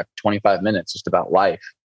talked to that guy for 25 minutes just about life.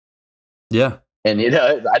 Yeah. And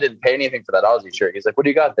I didn't pay anything for that Aussie shirt. He's like, what do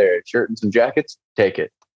you got there? A shirt and some jackets? Take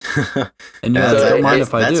it. And don't mind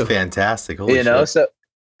if I do. That's fantastic. Holy shit.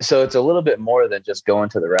 So it's a little bit more than just going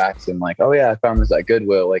to the racks and like, oh yeah, I found this at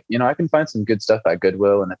Goodwill. Like, I can find some good stuff at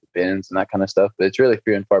Goodwill and at the bins and that kind of stuff, but it's really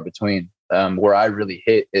few and far between. Where I really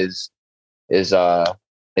hit is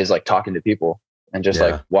like talking to people and just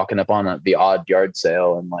like walking up on the odd yard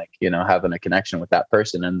sale and like, having a connection with that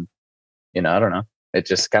person. And, I don't know, it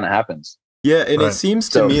just kind of happens. Yeah. And it seems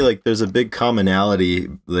to me like there's a big commonality,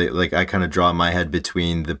 like I kind of draw in my head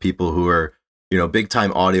between the people who are, big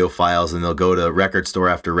time audiophiles, and they'll go to record store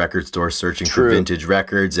after record store searching for vintage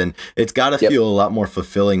records. And it's got to feel a lot more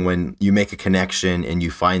fulfilling when you make a connection and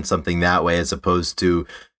you find something that way, as opposed to,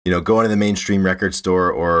 going to the mainstream record store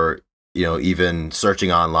or, even searching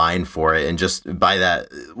online for it. And just by that,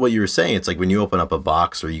 what you were saying, it's like when you open up a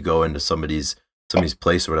box or you go into somebody's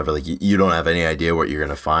place or whatever, like you don't have any idea what you're going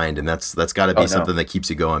to find. And that's got to be something that keeps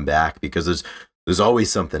you going back, because there's always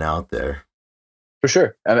something out there. For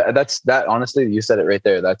sure. I mean, that honestly, you said it right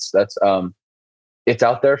there. That's it's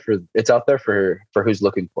out there for who's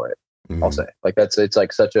looking for it. Mm-hmm. I'll say that's a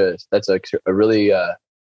really, I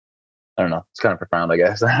don't know. It's kind of profound, I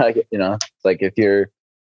guess. It's like it'll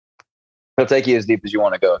take you as deep as you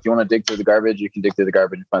want to go. If you want to dig through the garbage, you can dig through the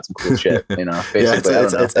garbage and find some cool shit. Basically,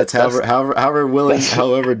 it's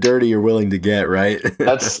however dirty you're willing to get, right? It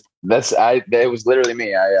was literally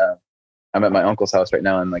me. I'm at my uncle's house right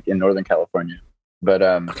now in Northern California.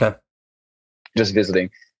 But just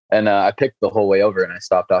visiting, and I picked the whole way over, and I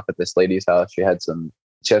stopped off at this lady's house. She had some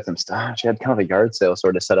stuff. She had kind of a yard sale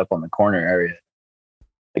sort of set up on the corner area,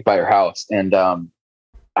 like by her house. And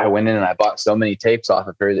I went in and I bought so many tapes off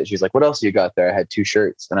of her that she's like, "What else you got there?" I had 2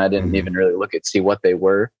 shirts, and I didn't even really look at see what they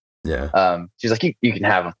were. Yeah. She's like, "You can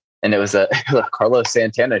have them," and it was a Carlos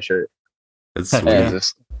Santana shirt. That's sweet.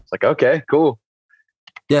 It's like, okay, cool.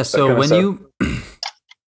 Yeah. So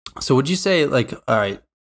so would you say, like, all right,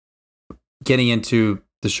 getting into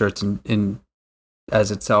the shirts in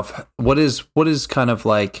as itself, what is kind of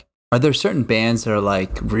like, are there certain bands that are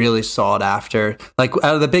like really sought after? Like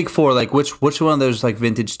out of the big 4, like which one of those like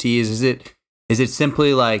vintage tees is it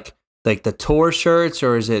simply like the tour shirts,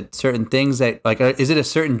 or is it certain things that like, is it a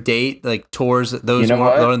certain date, like tours, those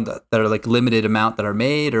that are like limited amount that are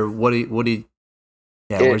made, or what do you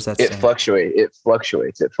where's that? It fluctuates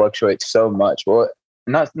so much. Well,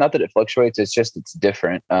 not that it fluctuates, it's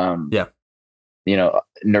different.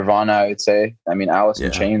 Nirvana, I would say. I mean, Alice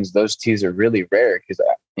in Chains, those tees are really rare because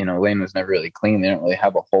Lane was never really clean. They don't really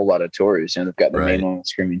have a whole lot of tours. They've got the main one with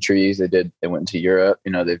Screaming Trees. They went to Europe.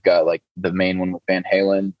 They've got like the main one with Van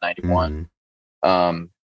Halen, 91.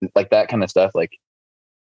 Like that kind of stuff. Like,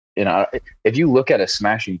 if you look at a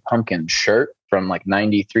Smashing Pumpkin shirt from like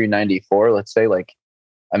 93, 94, let's say, like,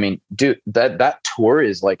 I mean, dude, that tour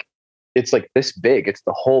is like, it's like this big. It's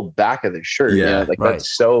the whole back of the shirt.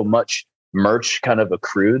 That's so much merch kind of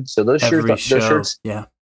accrued. So those shirts, yeah,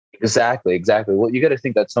 exactly. Well, you got to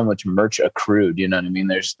think that's so much merch accrued. You know what I mean?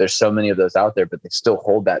 There's so many of those out there, but they still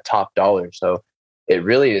hold that top dollar. So it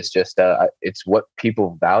really is just it's what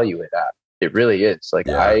people value it at. It really is. Like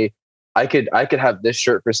I could have this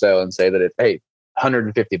shirt for sale and say that it's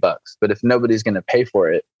 $150, but if nobody's going to pay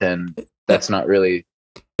for it, then that's not really.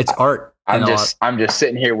 It's art. I'm just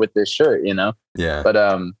sitting here with this shirt, Yeah.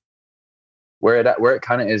 But where it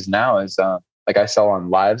kind of is now is like I sell on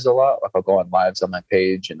lives a lot. Like I'll go on lives on my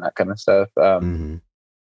page and that kind of stuff. And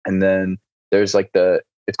then there's like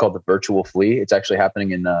it's called the Virtual Flea. It's actually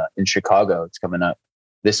happening in Chicago. It's coming up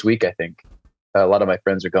this week, I think. A lot of my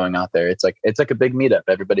friends are going out there. It's like a big meetup.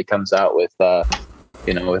 Everybody comes out with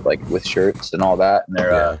with shirts and all that, and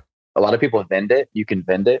they're a lot of people vend it. You can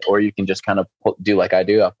vend it, or you can just kind of do like I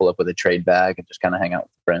do. I'll pull up with a trade bag and just kind of hang out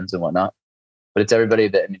with friends and whatnot. But it's everybody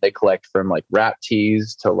that they collect, from like rap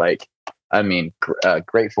tees to like,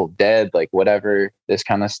 Grateful Dead, like whatever, this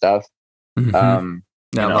kind of stuff. I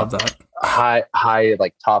love that. High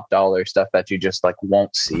like top dollar stuff that you just like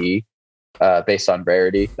won't see based on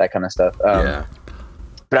rarity, that kind of stuff.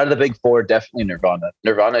 But out of the big four, definitely Nirvana.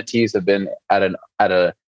 Nirvana tees have been at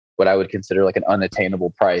a what I would consider like an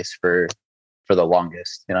unattainable price for the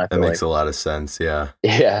longest. You know, that makes a lot of sense. Yeah.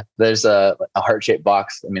 Yeah. There's a heart-shaped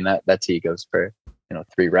box. I mean, that tee goes for,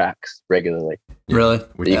 3 racks regularly. Really?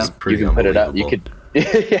 Which is pretty you can put it up. You could,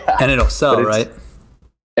 yeah. And it'll sell, right?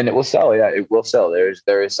 And it will sell. Yeah, it will sell.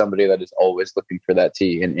 There is somebody that is always looking for that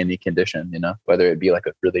tee in any condition, whether it be like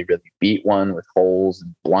a really, really beat one with holes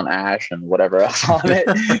and blunt ash and whatever else on it,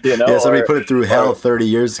 Yeah, somebody put it through hell 30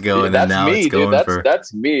 years ago, and then now it's going for.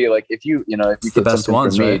 That's me. Like if you get the best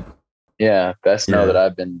ones, me, right? Yeah, best know that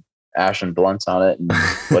I've been ash and blunts on it and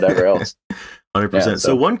whatever else. 100%. Yeah,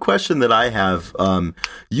 so one question that I have,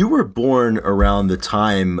 you were born around the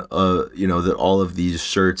time, that all of these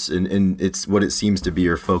shirts, and it's what it seems to be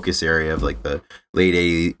your focus area of like the late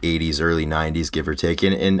 80s, early 90s, give or take.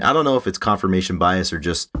 And I don't know if it's confirmation bias or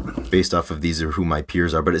just based off of these or who my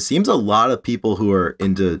peers are, but it seems a lot of people who are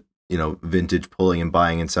into, vintage pulling and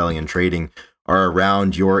buying and selling and trading are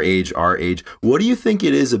around your age, our age. What do you think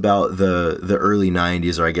it is about the early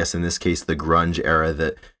 90s, or I guess in this case, the grunge era,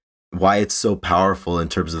 that why it's so powerful in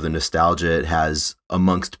terms of the nostalgia it has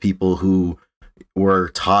amongst people who were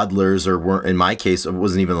toddlers or weren't, in my case,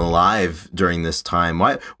 wasn't even alive during this time?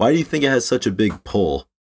 Why do you think it has such a big pull?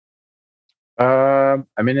 I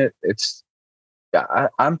mean, it's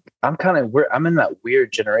I'm kind of I'm in that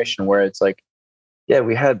weird generation where it's like, yeah,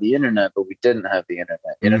 we had the internet, but we didn't have the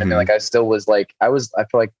internet. You know what I mean? Like I still was like, I feel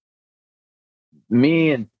like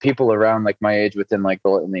me and people around like my age within like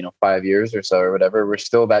 5 years or so or whatever, we're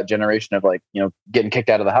still that generation of like, getting kicked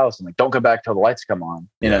out of the house and like, don't come back till the lights come on.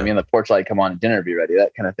 You know what I mean? The porch light come on and dinner be ready,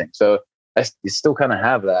 that kind of thing. So you still kind of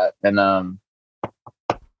have that. And I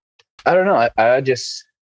don't know.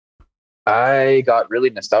 I got really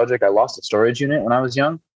nostalgic. I lost a storage unit when I was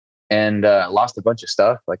young, and lost a bunch of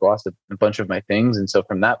stuff, like lost a bunch of my things. And so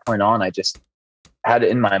from that point on, I just had it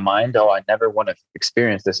in my mind, I never want to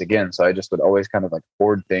experience this again. So I just would always kind of like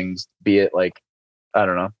hoard things, be it like, I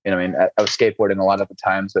don't know, I was skateboarding a lot of the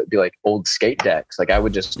time. So it'd be like old skate decks. Like I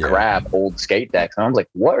would just grab old skate decks, and I was like,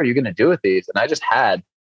 what are you going to do with these? And I just had,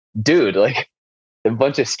 like a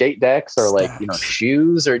bunch of skate decks or like,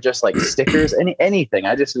 shoes or just like stickers, anything.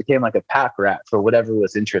 I just became like a pack rat for whatever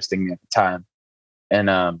was interesting me at the time.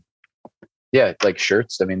 And, like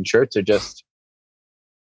shirts. I mean, shirts are just,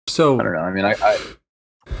 so I don't know. I mean, I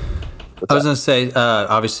was going to say,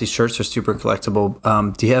 obviously shirts are super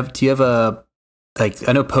collectible. Do you have a, like,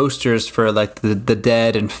 I know posters for like the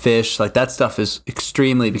Dead and Fish, like that stuff is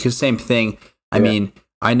extremely, because same thing. I mean,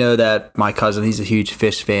 I know that my cousin, he's a huge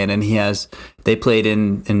Fish fan, and they played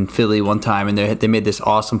in Philly one time, and they made this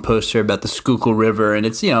awesome poster about the Schuylkill River, and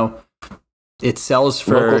it's, it sells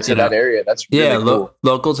for local to that area. That's really cool.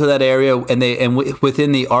 Local to that area, and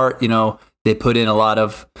within the art, they put in a lot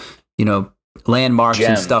of, landmarks gems.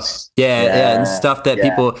 And stuff. Yeah, and stuff that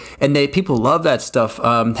people love that stuff.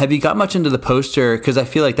 Have you got much into the poster? Because I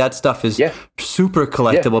feel like that stuff is super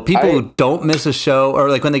collectible. People who don't miss a show, or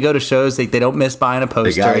like when they go to shows, they don't miss buying a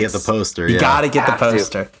poster. They gotta get the poster. You gotta get the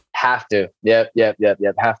poster. Have to. Yep.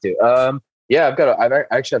 Have to. I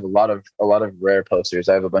actually have a lot of rare posters.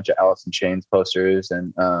 I have a bunch of Alice in Chains posters,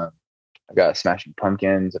 and I've got Smashing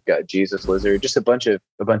Pumpkins. I've got Jesus Lizard, just a bunch of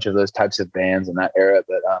those types of bands in that era.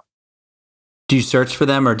 But do you search for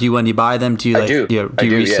them, or when you buy them, do you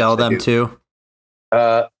resell them too?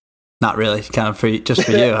 Not really. Kind of for you, just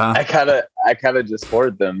for you, huh? I kind of just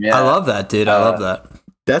hoard them. Yeah, I love that, dude. I love that.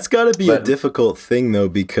 That's got to be a difficult thing, though,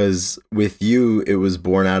 because with you, it was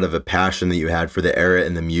born out of a passion that you had for the era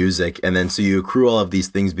and the music. And then so you accrue all of these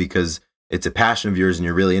things because it's a passion of yours and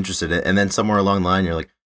you're really interested in it. And then somewhere along the line, you're like,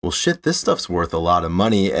 well, shit, this stuff's worth a lot of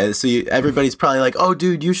money. And so everybody's probably like, oh,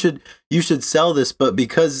 dude, you should sell this. But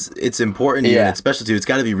because it's important to you and it's special to you, it's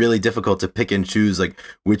got to be really difficult to pick and choose like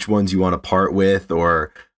which ones you want to part with,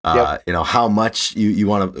 or how much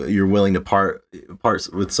you're willing to part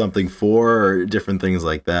with something for, or different things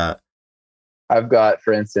like that. I've got,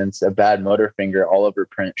 for instance, a Bad Motor Finger all over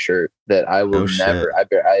print shirt that I will never. I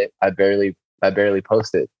barely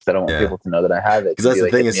post it because I don't want people to know that I have it. Because that's the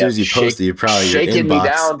thing. As soon as you post it, you're probably shaking me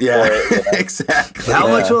down for it. You know? Exactly. How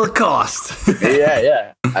much will it cost?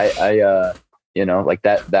 Yeah. I you know, like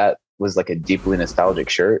that was like a deeply nostalgic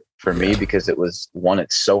shirt for me because it was one.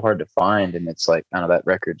 It's so hard to find, and it's like, I don't know, that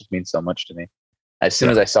record just means so much to me. As soon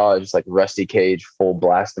as I saw it, just like Rusty Cage full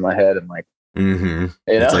blast in my head, I'm like, you know,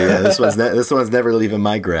 like, this one's never leaving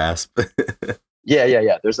my grasp.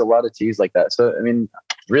 Yeah. There's a lot of teas like that. So I mean,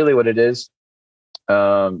 really, what it is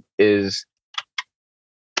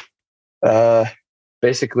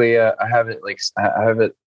basically I have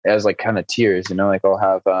it as like kind of tiers. You know, like I'll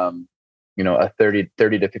have you know, a $30 to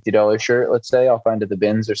 $50 shirt. Let's say I'll find at the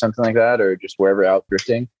bins or something like that, or just wherever out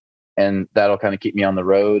thrifting, and that'll kind of keep me on the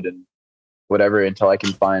road and whatever until I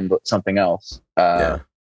can find something else.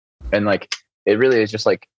 And like, it really is just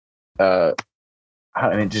like, I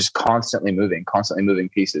mean, just constantly moving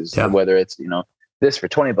pieces, whether it's, you know, this for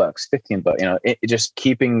 $20, $15, you know, it just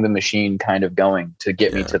keeping the machine kind of going to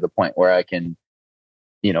get me to the point where I can,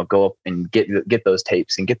 you know, go up and get those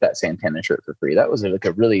tapes and get that Santana shirt for free. That was like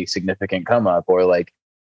a really significant come up. Or like,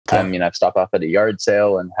 I mean, I've stopped off at a yard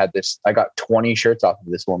sale and I got 20 shirts off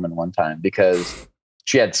of this woman one time because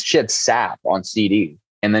she had Sap on CD,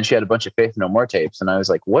 and then she had a bunch of Faith No More tapes. And I was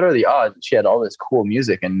like, what are the odds? She had all this cool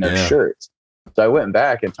music and no shirts. So I went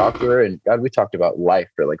back and talked to her, and God, we talked about life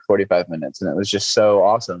for like 45 minutes, and it was just so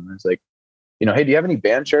awesome. I was like, you know, hey, do you have any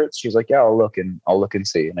band shirts? She's like, yeah, I'll look and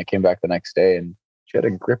see. And I came back the next day, and she had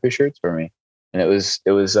a grip of shirts for me. And it was at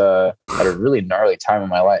a really gnarly time in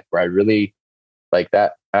my life where I really like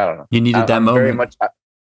that. I don't know. You needed that moment. Very much,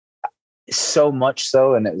 so much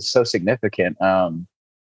so, and it was so significant.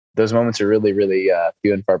 Those moments are really, really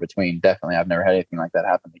few and far between. Definitely, I've never had anything like that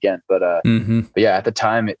happen again. But yeah, at the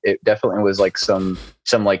time, it definitely was like some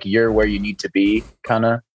like you're where you need to be kind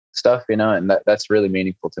of stuff, you know, and that's really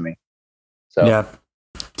meaningful to me. So yeah.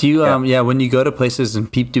 Do you when you go to places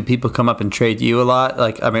and do people come up and trade you a lot?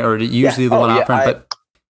 Like, I mean, or usually the one offering, but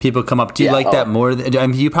people come up. Do you like that more? I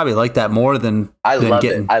mean, you probably like that more than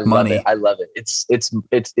getting money. I love it.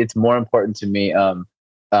 It's more important to me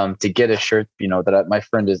to get a shirt, you know, that my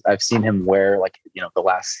friend I've seen him wear, like, you know, the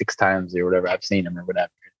last 6 times or whatever I've seen him or whatever.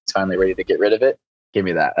 He's finally ready to get rid of it. Give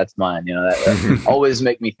me that. That's mine. You know, that always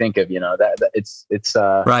make me think of, you know, that it's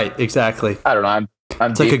right. Exactly. I don't know. I'm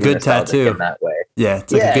it's like a good tattoo in that way. Yeah.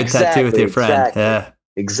 It's like a good tattoo with your friend.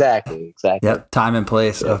 Exactly. Yeah. Exactly. Yep. Time and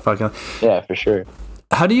place. Yeah. For sure.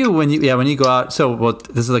 How do you, when you go out, so, well,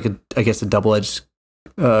 this is like I guess a double-edged,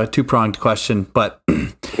 2-pronged question, but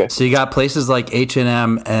okay. So you got places like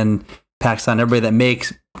H&M and PacSun, everybody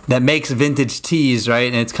that makes vintage tees,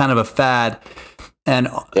 right? And it's kind of a fad. And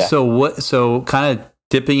so kind of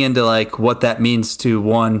dipping into like what that means to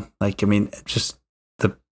one, like, I mean, just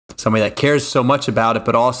somebody that cares so much about it,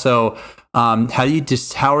 but also,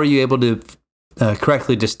 how are you able to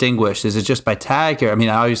correctly distinguish? Is it just by tag? Or, I mean,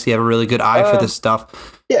 I obviously have a really good eye for this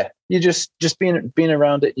stuff. Yeah, you just being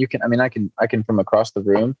around it. You can. I mean, I can from across the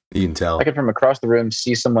room. You can tell. I can from across the room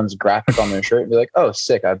see someone's graphic on their shirt and be like, "Oh,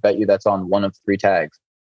 sick! I bet you that's on one of 3 tags."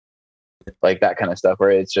 Like that kind of stuff,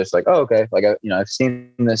 where it's just like, "Oh, okay." Like I've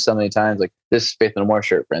seen this so many times. Like this Faith No More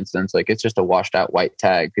shirt, for instance. Like it's just a washed out white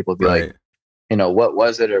tag. People be like, you know, what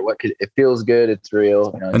was it, or what could it feels good? It's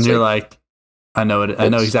real. You know, and you're like, I know it. I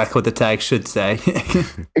know exactly what the tag should say.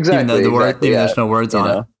 Exactly. Even there's no words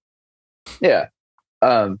on it. Yeah.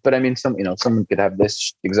 But I mean, someone could have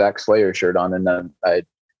this exact Slayer shirt on, and then I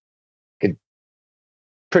could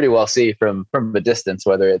pretty well see from a distance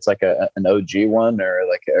whether it's like an OG one or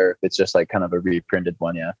if it's just like kind of a reprinted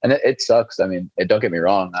one. Yeah, and it sucks. I mean, don't get me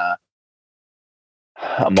wrong. That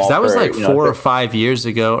was like 4 or 5 years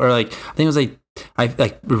ago, or like I think it was like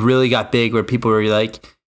I really got big where people were like,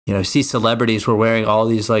 you know, see celebrities were wearing all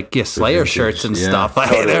these like Slayer shirts and stuff. Like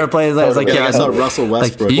they were playing. I was like, I saw Russell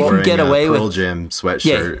Westbrook like, you can get away with Pearl Jam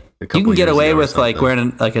sweatshirt. You can get away with like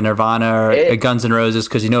wearing like a Nirvana or a Guns N' Roses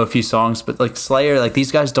because you know a few songs, but like Slayer, like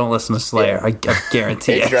these guys don't listen to Slayer. I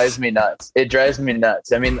guarantee it. It drives me nuts.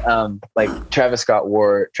 I mean, like Travis Scott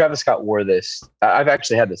wore this. I've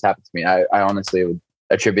actually had this happen to me. I honestly would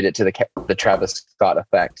attribute it to the Travis Scott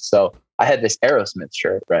effect. So I had this Aerosmith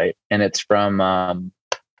shirt, right, and it's from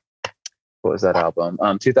what was that album?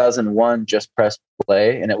 2001, Just Press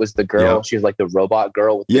Play, and it was the girl. Yep. She was like the robot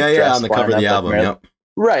girl with the dress on the cover of the album. Yep.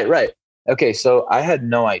 Right. Okay, so I had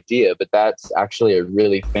no idea, but that's actually a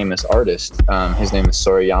really famous artist. His name is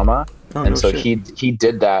Sorayama, and so he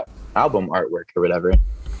did that album artwork or whatever.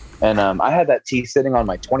 And I had that tee sitting on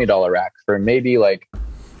my $20 rack for maybe like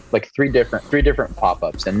 3 different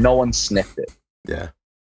pop-ups, and no one sniffed it. Yeah.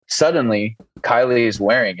 Suddenly Kylie is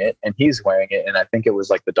wearing it and he's wearing it. And I think it was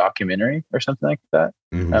like the documentary or something like that.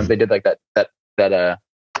 Mm-hmm. They did like that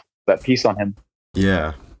piece on him.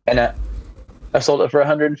 Yeah. And I sold it for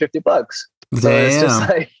 $150. So Damn. it's just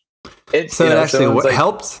like, it's, so you it know, actually like,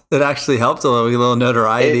 helped. It actually helped a little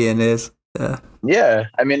notoriety in his. Yeah.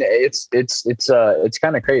 I mean, it's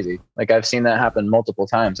kind of crazy. Like I've seen that happen multiple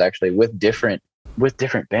times actually with different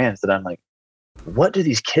bands that I'm like, what do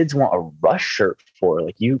these kids want a Rush shirt for?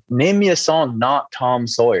 Like, you name me a song not Tom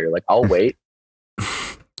Sawyer. Like, I'll wait.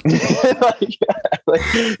 like,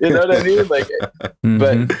 you know what I mean? Like,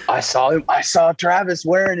 but I saw Travis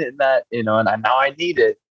wearing it in that, you know, and now I need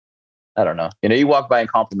it. I don't know. You know, you walk by and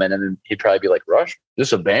compliment him, and he'd probably be like, "Rush,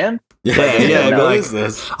 this a band?" Yeah. What is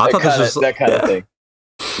this? I thought this was that kind of thing.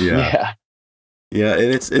 Yeah. Yeah,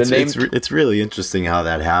 and it's really interesting how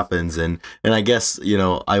that happens, and I guess, you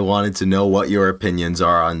know, I wanted to know what your opinions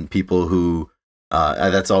are on people who,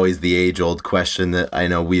 that's always the age-old question that I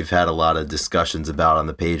know we've had a lot of discussions about on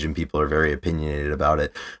the page, and people are very opinionated about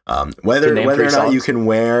it. Whether or not you can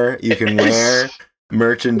wear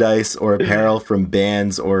merchandise or apparel from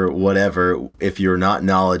bands or whatever if you're not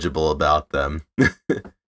knowledgeable about them.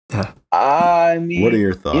 I mean, what are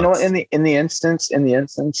your thoughts? You know, in the instance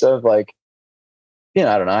of like, you know,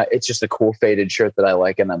 I don't know. It's just a cool faded shirt that I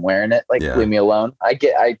like and I'm wearing it. Like, leave me alone. I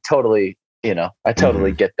totally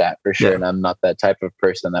get that for sure. Yeah. And I'm not that type of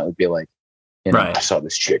person that would be like, you know, I saw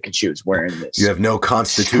this chick and she was wearing this. You have no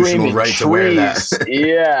constitutional right to wear that.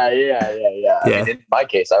 Yeah. I mean, in my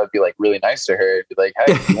case, I would be like really nice to her. Be like,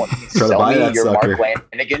 hey, you want to sell me your sucker. Mark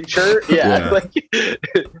Lanigan shirt? Yeah. Like,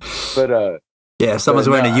 but yeah, if someone's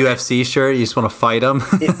wearing a UFC shirt, you just want to fight them.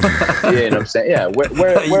 You know what I'm saying? Yeah.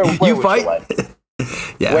 Where you fight?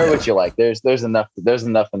 Yeah. Where would you like? There's enough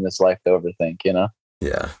in this life to overthink, you know?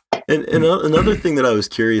 Yeah. And another thing that I was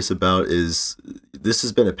curious about is, this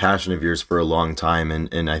has been a passion of yours for a long time,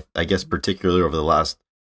 and I guess particularly over the last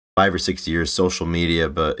 5 or 6 years, social media,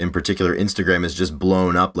 but in particular Instagram, has just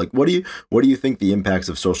blown up. Like, what do you think the impacts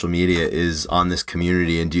of social media is on this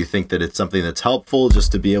community, and do you think that it's something that's helpful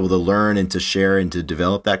just to be able to learn and to share and to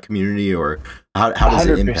develop that community, or how does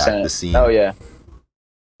it impact the scene? Oh yeah.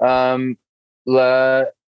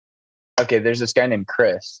 Okay, there's this guy named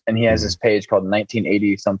Chris, and he has this page called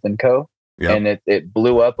 1980 something co. Yep. And it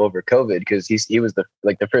blew up over COVID because he was the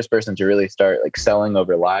first person to really start like selling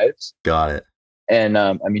over lives. Got it. And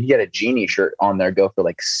I mean, he had a Genie shirt on there go for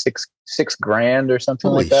like $6,000 or something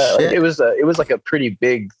Holy like that. Shit. Like, it was like a pretty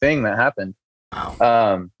big thing that happened.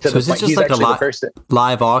 Wow. So is it just like a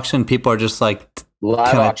live auction? People are just like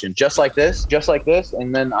live auction, just like this,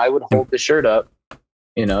 and then I would hold the shirt up.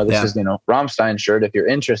 You know, this is, you know, Rammstein shirt. If you're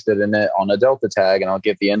interested in it, on a Delta tag, and I'll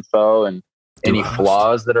give the info and any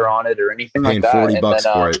flaws that are on it or anything like that.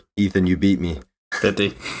 $40 for it, Ethan. You beat me.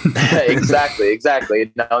 50.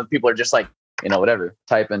 Exactly. Now people are just like, you know, whatever,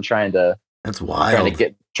 typing, trying to. That's wild.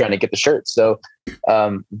 Trying to get the shirt. So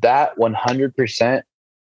that 100%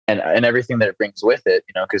 and everything that it brings with it,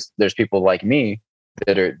 you know, because there's people like me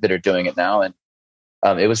that are doing it now, and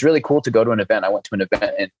it was really cool to go to an event. I went to an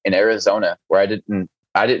event in Arizona where I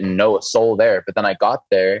didn't know a soul there, but then I got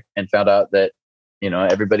there and found out that, you know,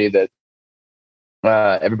 everybody that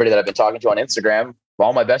I've been talking to on Instagram,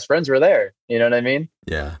 all my best friends were there. You know what I mean?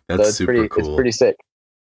 Yeah, that's super cool. It's pretty sick.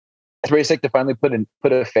 It's pretty sick to finally put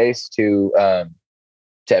a face to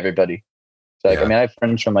everybody. So like, I mean, I have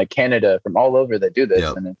friends from like Canada, from all over that do this,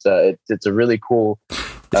 and it's a really cool.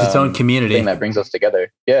 It's its own community thing that brings us together.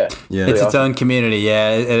 Yeah, it's its own community.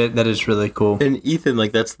 Yeah, that is really cool. And Ethan,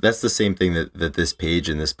 like that's the same thing that this page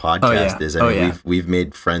and this podcast is. I mean, we've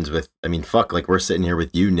made friends with. I mean, like we're sitting here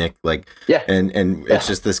with you, Nick. Like, and it's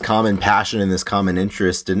just this common passion and this common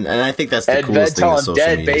interest, and I think that's the coolest thing that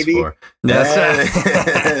social media is for.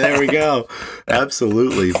 There we go.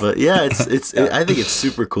 Absolutely, but yeah, it's. I think it's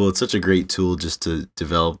super cool. It's such a great tool just to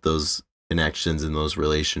develop those connections and those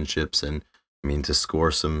relationships, and I mean, to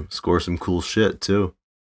score some cool shit too.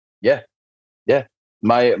 Yeah.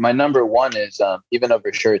 My number one is even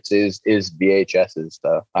over shirts is VHSs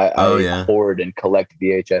though. I hoard and collect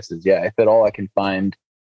VHSs. Yeah, if at all I can find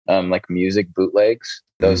like music bootlegs.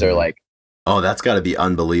 Those are like. Oh, that's got to be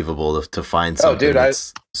unbelievable to find something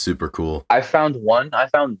that's super cool. I found one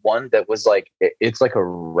that was like it's like a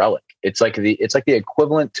relic. It's like the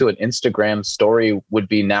equivalent to an Instagram story would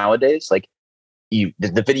be nowadays. Like.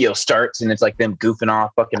 The video starts and it's like them goofing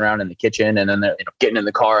off, fucking around in the kitchen, and then they're getting in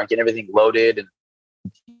the car and getting everything loaded, and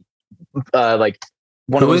like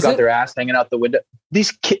one of them got their ass hanging out the window.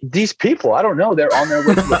 These people, I don't know, they're on their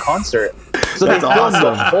way to the concert. So they That's filmed the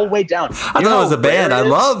awesome. whole way down. I thought it was a band. I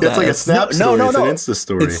love that. It's like a snap No, story. no, It's an no. Insta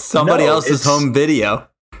story. It's somebody No, else's it's- home video.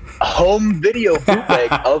 Home video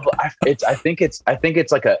bootleg of I think it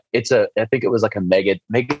was like a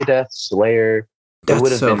Megadeth Slayer. That's it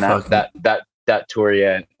would have so been fucking- that tour,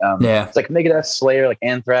 yeah. Yeah. It's like Megadeth Slayer, like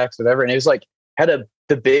Anthrax, whatever. And it was like had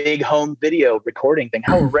the big home video recording thing.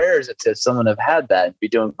 How rare is it to someone have had that and be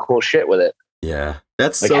doing cool shit with it? Yeah,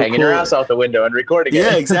 that's Like so hanging cool. your ass out the window and recording it.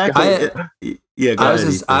 Yeah, exactly. Yeah, go I ahead,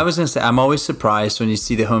 was Ethan. gonna say I'm always surprised when you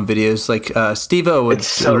see the home videos. Like Steve-O would It's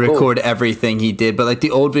so record everything he did, but like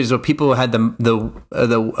the old videos where people had the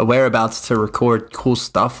whereabouts to record cool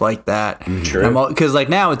stuff like that. True. Because like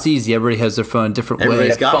now it's easy. Everybody has their phone different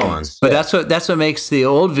Everybody's ways. got Phones. one. But that's what makes the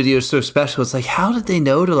old videos so special. It's like, how did they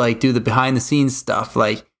know to like do the behind the scenes stuff?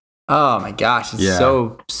 Like, oh my gosh, it's Yeah.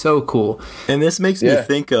 so cool. And this makes me Yeah.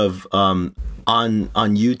 think of on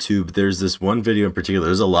YouTube, there's this one video in particular.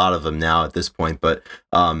 There's a lot of them now at this point, but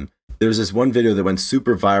there's this one video that went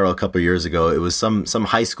super viral a couple years ago. It was some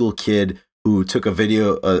high school kid who took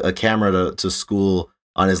a camera to school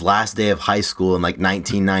on his last day of high school in like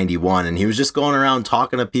 1991, and he was just going around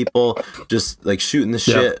talking to people, just like shooting the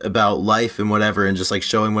shit about life and whatever, and just like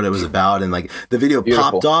showing what it was about. And like the video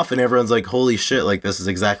Beautiful. popped off, and everyone's like, "Holy shit! Like this is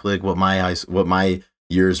exactly like what my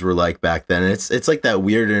years were like back then." And it's like that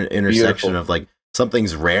weird intersection Beautiful. of like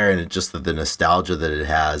something's rare and it's just the nostalgia that it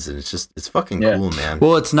has, and it's fucking Yeah. cool, man.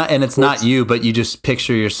 Well, it's not you, but you just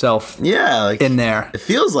picture yourself Yeah, like in there. it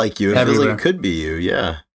feels like you. It feels Everywhere. like it could be you.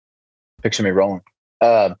 Yeah, Picture me rolling.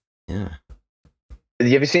 yeah. Have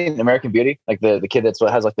you ever seen American Beauty? Like the kid that's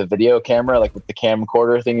what has like the video camera, like with the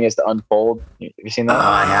camcorder thing he has to unfold. Have you seen that?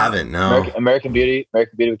 I haven't. No. American Beauty with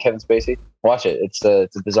Kevin Spacey. Watch it. It's a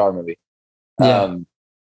bizarre movie. Yeah.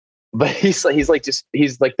 But he's like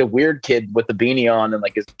the weird kid with the beanie on and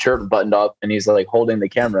like his shirt buttoned up, and he's like holding the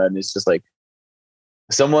camera, and it's just like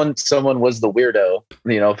someone was the weirdo,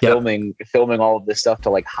 filming all of this stuff to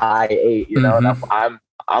like high 8, and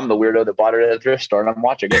I'm the weirdo that bought it at a thrift store and I'm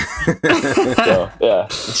watching it. So yeah,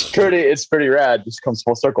 it's pretty rad. Just comes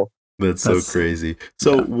full circle. That's so crazy.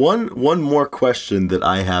 So one more question that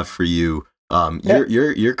I have for you.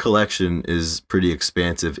 Your collection is pretty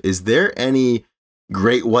expansive. Is there any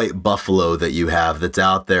great white buffalo that you have that's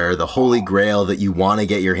out there, the holy grail that you want to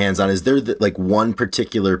get your hands on? Is there like one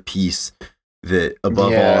particular piece that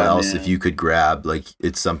above all else, if you could grab, like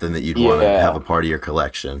it's something that you'd want to have a part of your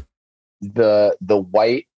collection? The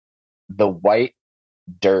white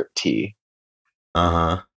dirt tee.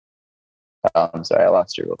 I'm sorry, I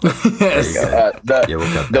lost you real quick. There you go. we'll cut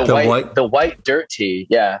that. The white dirt tee,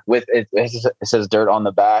 with it says dirt on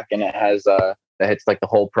the back, and it has that hits like the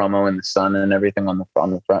whole promo in the sun and everything on the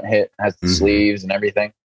front hit. It has the sleeves and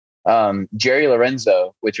everything. Jerry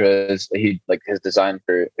Lorenzo, which was his design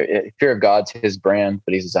for Fear of God's his brand,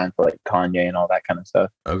 but he's designed for like Kanye and all that kind of stuff.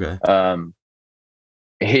 Okay.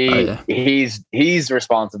 He's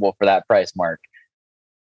responsible for that price mark,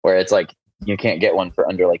 where it's like you can't get one for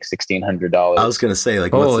under like $1,600. I was gonna say,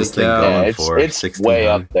 like, what's this thing going for? It's way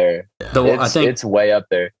up there. Yeah. I think it's way up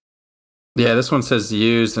there. Yeah, this one says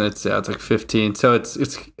used, and it's like 15. So it's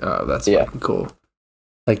that's fucking cool.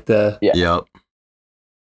 Like the Yeah,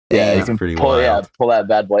 you can pretty pull wild. pull that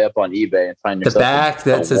bad boy up on eBay and find the yourself back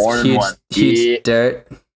that a says worn huge, one. huge dirt.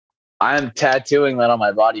 I'm tattooing that on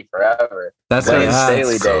my body forever. That's That what is it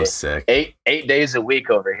daily has. so day. sick. 8 days a week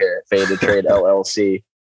over here at Faded Trade LLC.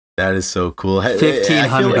 That is so cool. I feel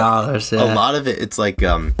 $1,500. like a lot of it, it's like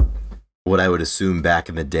what I would assume back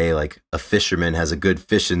in the day, like a fisherman has a good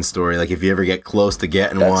fishing story. Like if you ever get close to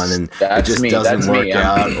getting one and it just doesn't work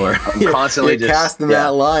out, or I'm constantly you're casting that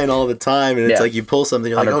line all the time, and it's like you pull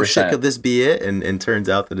something, you're like, 100%. oh shit, could this be it? And turns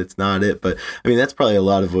out that it's not it. But I mean, that's probably a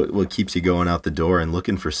lot of what keeps you going out the door and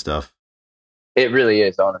looking for stuff. It really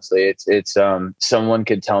is, honestly. It's someone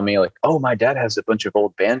could tell me like, oh, my dad has a bunch of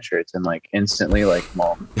old band shirts, and like instantly like,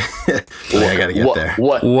 Mom, I gotta get there.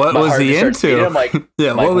 What was heart he just starts beating. into? I'm like,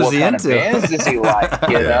 Yeah, what was what he kind into? of bands does he like?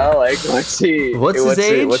 You know, like what's he? What's his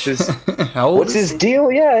age? How old What's is his he? deal?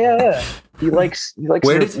 Yeah. He likes.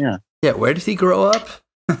 Where did he grow up?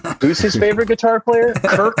 Who's his favorite guitar player?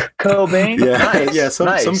 Kurt Cobain. Yeah,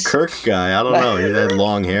 Nice. some Kirk guy. I don't know. He had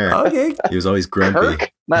long hair. Okay, He was always grumpy.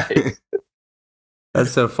 Kirk. Nice.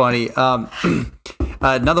 that's so funny.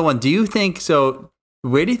 Another one. Do you think so?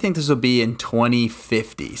 Where do you think this will be in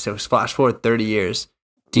 2050? So flash forward 30 years.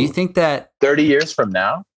 Do you think that 30 years from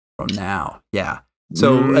now? from now? Yeah.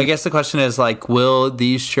 So I guess the question is like, will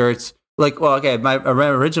these shirts my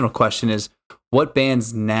original question is, what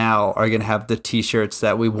bands now are gonna have the T-shirts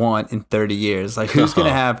that we want in 30 years? Like, who's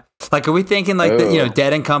gonna have? Like, are we thinking like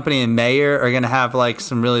Dead and Company and Mayer are gonna have like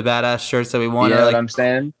some really badass shirts that we want? You know like, what I'm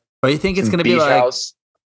saying? Or you think it's gonna be like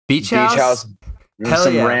Beach House? Hell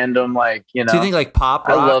some yeah. random like Do you think like pop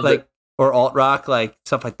rock like or alt rock like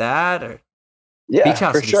stuff like that or Beach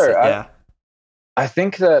House for sure? Yeah, I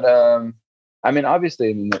think that I mean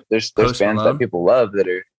obviously there's Post bands Malone. that people love that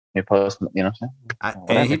are Post, you know what I'm saying?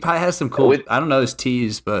 And he probably has some cool. I don't know his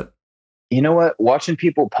tees, but you know what? Watching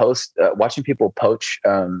people poach,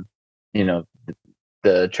 you know,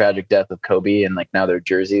 the tragic death of Kobe, and like now their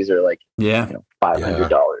jerseys are like, $500,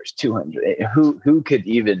 $200. Who could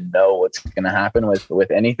even know what's going to happen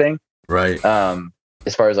with anything? Right.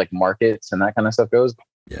 As far as like markets and that kind of stuff goes.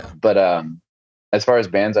 Yeah. But as far as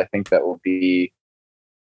bands, I think that will be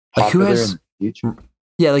popular like in the future.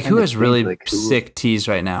 Yeah, like who has really like sick tees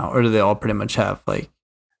right now, or do they all pretty much have like?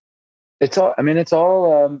 It's all. I mean, it's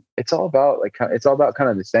all about like it's all about kind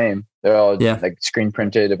of the same. They're all like screen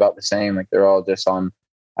printed about the same. Like they're all just on.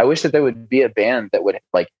 I wish that there would be a band that would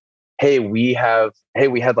like, hey, we had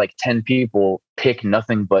like 10 people pick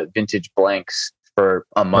nothing but vintage blanks for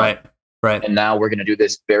a month, right? And now we're gonna do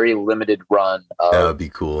this very limited run of that would be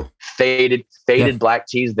cool. Faded black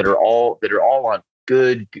tees that are all on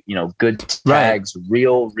good tags,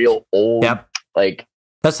 real old. Yep. Like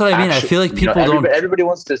that's what I mean. I feel like people don't. Everybody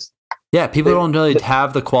wants to. Yeah, people don't really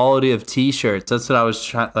have the quality of T-shirts. That's what I was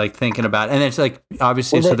thinking about, and it's like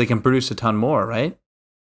obviously so they can produce a ton more, right?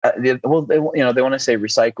 They want to say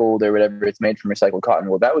recycled or whatever. It's made from recycled cotton.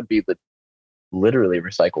 Well, that would be literally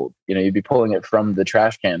recycled. You know, you'd be pulling it from the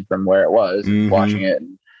trash can from where it was, washing it,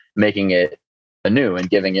 and making it anew and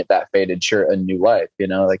giving it that faded shirt a new life. You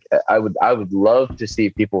know, like I would love to see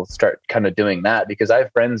people start kind of doing that, because I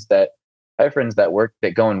have friends that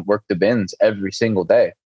go and work the bins every single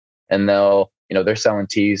day, and they're selling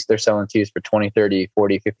tees for 20, 30,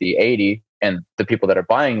 40, 50, 80, and the people that are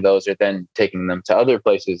buying those are then taking them to other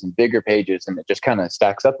places and bigger pages, and it just kind of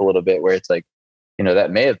stacks up a little bit where it's like,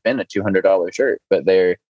 that may have been a $200 shirt, but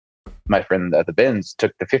my friend at the bins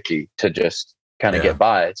took the 50 to just kind of get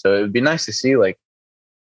by. So it would be nice to see like,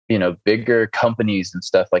 bigger companies and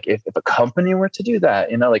stuff. Like if a company were to do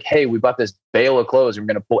that, like, hey, we bought this bale of clothes and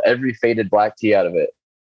we're going to pull every faded black tee out of it,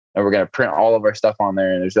 and we're going to print all of our stuff on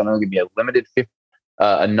there, and there's only going to be a limited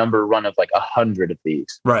a number run of like 100 of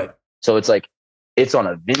these. Right. So it's like, it's on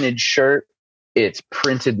a vintage shirt. It's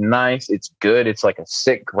printed nice. It's good. It's like a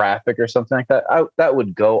sick graphic or something like that. That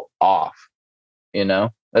would go off,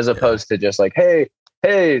 as opposed to just like, hey,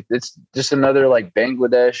 it's just another like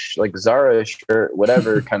Bangladesh, like Zara shirt,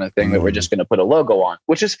 whatever kind of thing that we're just going to put a logo on,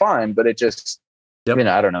 which is fine. But it just, I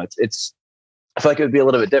don't know. It's, I feel like it would be a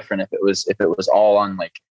little bit different if it was all on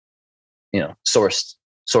like,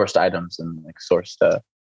 sourced items and like sourced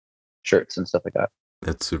shirts and stuff like that.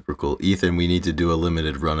 That's super cool. Ethan, we need to do a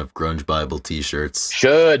limited run of Grunge Bible t-shirts.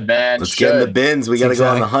 Should, man. Let's get in the bins. We got to go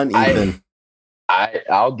on the hunt, Ethan.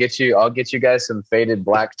 I'll get you guys some faded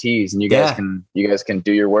black tees, and you guys can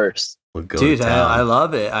do your worst. We'll go. Dude, I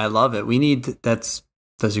love it. I love it. We need that's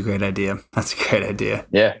a great idea. That's a great idea.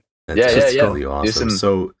 Yeah. That's really awesome.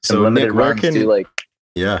 So Nick, where can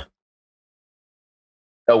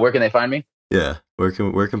where can they find me? Yeah. Where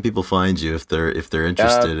can people find you if they're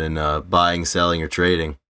interested in buying, selling, or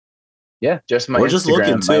trading? Yeah, just my or Instagram, just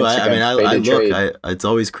looking too. I look. It's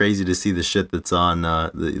always crazy to see the shit that's on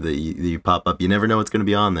the pop up. You never know what's going to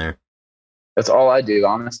be on there. That's all I do.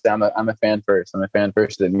 Honestly, I'm a fan first. I'm a fan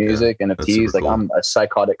first of the music and of tees. Like cool. I'm a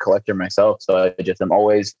psychotic collector myself, so I'm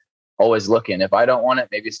always looking. If I don't want it,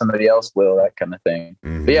 maybe somebody else will. That kind of thing.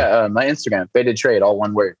 Mm-hmm. But yeah, my Instagram, Faded Trade, all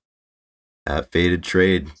one word. At Faded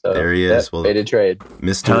Trade, so, there he is. Well, Faded Trade,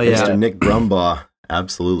 Mr. Nick Brumbaugh.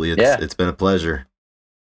 Absolutely, it's been a pleasure.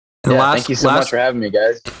 Thank you so much for having me,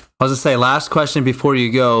 guys. I was gonna say, last question before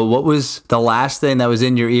you go. What was the last thing that was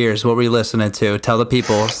in your ears? What were you listening to? Tell the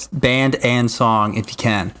people, band and song, if you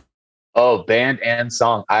can. Oh, band and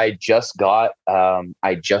song. I just got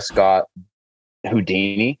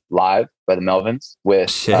Houdini live by the Melvins with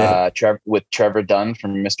Trevor Dunn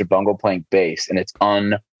from Mr. Bungle playing bass, and it's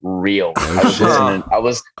unreal. I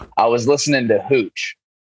was listening to Hooch.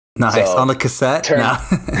 Nice. On the cassette?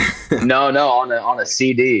 No, on a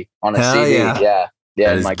CD. On a Hell CD. Yeah.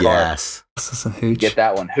 Yeah, in my car. Hooch. Get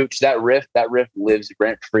that one. Hooch. That riff lives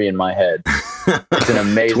rent free in my head. It's an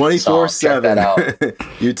amazing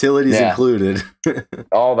 24/7. Utilities included.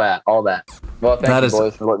 all that. Well, thank you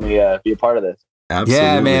boys for letting me be a part of this. Absolutely,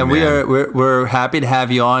 yeah, man. We're happy to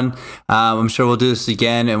have you on. I'm sure we'll do this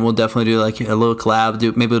again, and we'll definitely do like a little collab.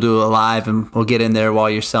 Maybe we'll do a live, and we'll get in there while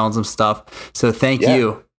you're selling some stuff. So thank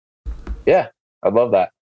you. Yeah, I love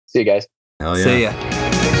that. See you guys. Hell yeah. See ya.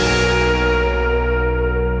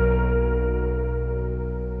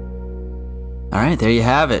 All right, there you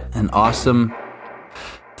have it. An awesome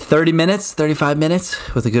 30 minutes, 35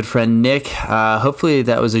 minutes with a good friend, Nick. Hopefully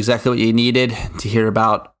that was exactly what you needed to hear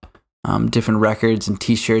about different records and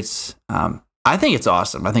t-shirts. I think it's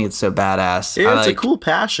awesome. I think it's so badass. Yeah, it's a cool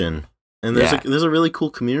passion. And there's a really cool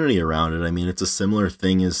community around it. I mean, it's a similar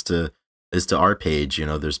thing as to our page. You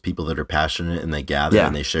know, there's people that are passionate and they gather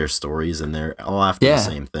and they share stories and they're all after the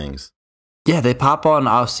same things. Yeah, they pop on.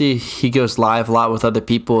 I'll see he goes live a lot with other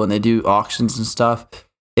people and they do auctions and stuff.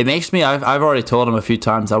 It makes me. I've already told him a few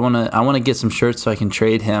times. I wanna get some shirts so I can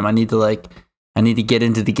trade him. I need to get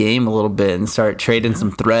into the game a little bit and start trading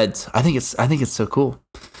some threads. I think it's so cool.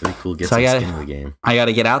 Very cool. Get some skin in the game. I got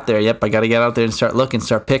to get out there. Yep, I got to get out there and start looking,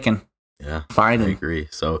 start picking. Yeah, finding. I agree.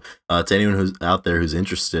 So to anyone who's out there who's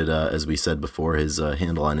interested, as we said before, his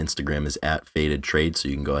handle on Instagram is @FadedTrade, so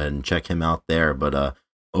you can go ahead and check him out there. But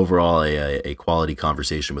overall, a quality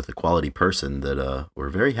conversation with a quality person that we're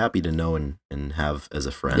very happy to know and have as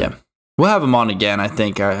a friend. Yeah, we'll have him on again. I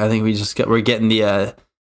think we're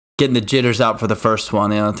getting the jitters out for the first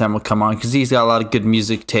one. The other time we'll come on because he's got a lot of good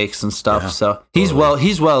music takes and stuff. Yeah, so he's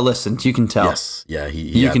well listened. You can tell. Yes, yeah,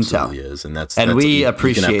 he absolutely is, and that's we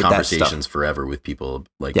appreciate you can have that conversations stuff forever with people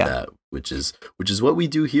like that, which is what we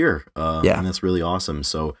do here. And that's really awesome.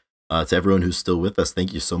 So to everyone who's still with us,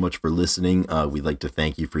 thank you so much for listening. We'd like to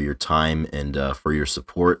thank you for your time and for your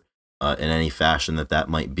support in any fashion that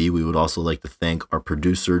might be. We would also like to thank our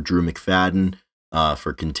producer Drew McFadden.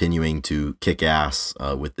 For continuing to kick ass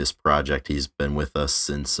with this project. He's been with us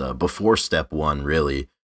since before step one, really,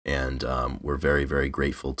 and we're very, very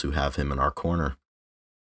grateful to have him in our corner.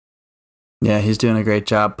 Yeah, he's doing a great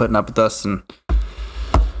job putting up with us, and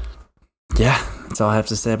yeah, that's all I have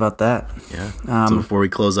to say about that. Yeah. So before we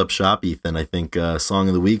close up shop, Ethan, I think song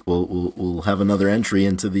of the week we'll have another entry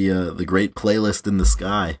into the great playlist in the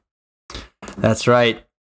sky. That's right.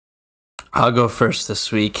 I'll go first this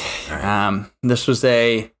week. This was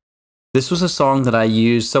a song that I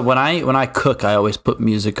use. So when I cook, I always put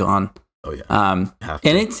music on. Oh yeah.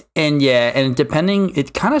 And depending,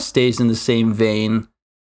 it kind of stays in the same vein.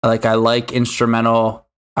 Like I like instrumental.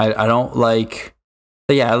 I don't like,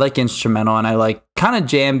 but yeah, I like instrumental and I like kind of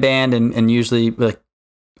jam band and usually like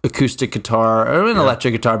acoustic guitar or an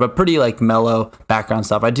electric guitar, but pretty like mellow background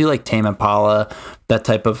stuff. I do like Tame Impala, that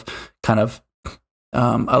type of kind of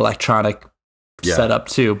electronic setup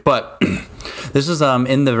too, but this is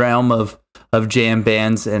in the realm of jam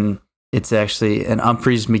bands, and it's actually an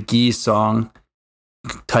Humphreys McGee song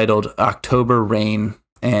titled October Rain,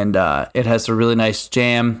 and it has a really nice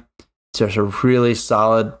jam. It's just a really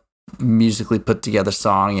solid musically put together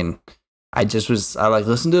song, and I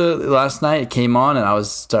listened to it last night. It came on and I was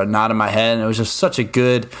starting nodding my head, and it was just such a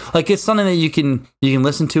good, like, it's something that you can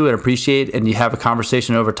listen to and appreciate, and you have a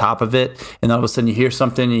conversation over top of it, and all of a sudden you hear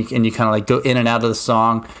something and you kind of like go in and out of the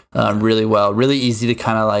song really well. Really easy to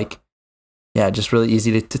kind of like, just really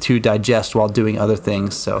easy to digest while doing other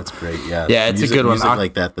things. So that's great. Yeah. Yeah, it's a good one. Music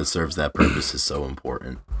like that serves that purpose is so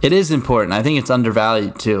important. It is important. I think it's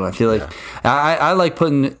undervalued too. I feel like I like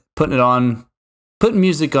putting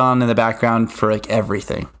music on in the background for like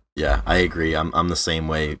everything. Yeah, I agree. I'm the same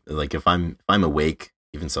way. Like if I'm awake,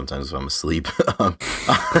 even sometimes if I'm asleep,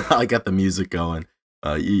 I got the music going.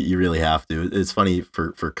 You really have to. It's funny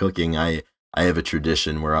for cooking. I have a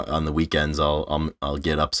tradition where on the weekends I'll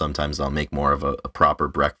get up sometimes. I'll make more of a proper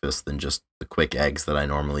breakfast than just the quick eggs that I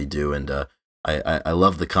normally do. And I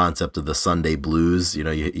love the concept of the Sunday blues. You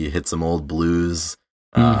know, you hit some old blues,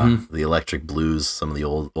 the electric blues, some of the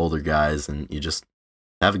older guys, and you just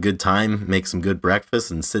have a good time, make some good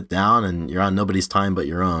breakfast, and sit down, and you're on nobody's time but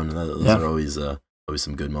your own. Those are always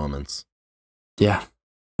some good moments. Yeah,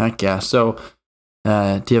 heck yeah. So,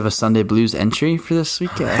 do you have a Sunday blues entry for this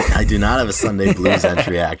week? I do not have a Sunday blues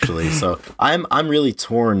entry actually. So I'm really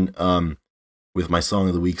torn with my song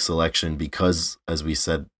of the week selection because, as we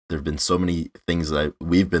said, there have been so many things that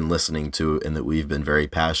we've been listening to and that we've been very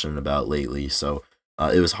passionate about lately. So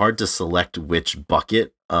it was hard to select which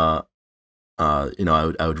bucket I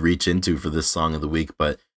would reach into for this song of the week.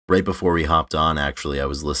 But right before we hopped on, actually, I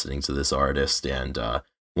was listening to this artist, and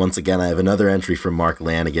once again, I have another entry from Mark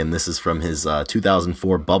Lanigan. This is from his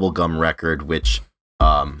 2004 Bubblegum record, which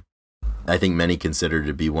I think many consider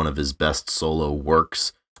to be one of his best solo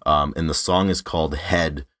works. And the song is called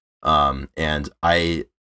Head. And I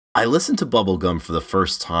listened to Bubblegum for the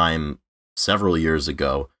first time several years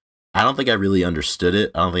ago. I don't think I really understood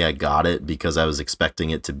it. I don't think I got it because I was expecting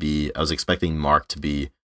Mark to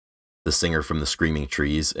be the singer from the Screaming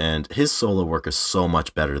Trees, and his solo work is so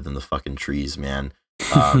much better than the fucking Trees, man.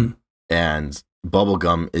 And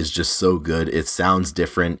Bubblegum is just so good. It sounds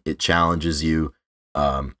different. It challenges you.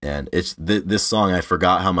 And it's this song, I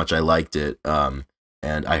forgot how much I liked it.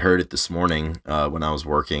 And I heard it this morning when I was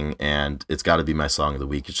working, and it's got to be my song of the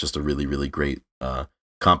week. It's just a really, really great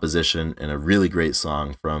composition and a really great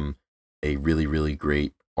song from a really, really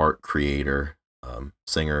great art creator,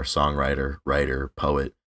 singer, songwriter, writer,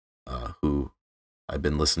 poet, who I've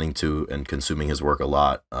been listening to and consuming his work a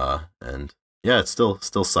lot. And yeah, it still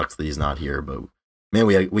sucks that he's not here, but man,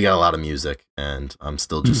 we got a lot of music, and I'm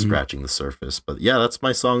still just scratching the surface. But yeah, that's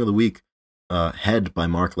my song of the week, Head by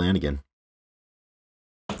Mark Lanigan.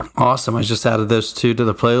 Awesome. I just added those two to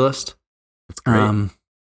the playlist. That's great.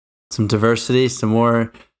 Some diversity, some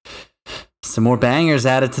more bangers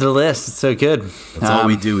added to the list. It's so good. That's all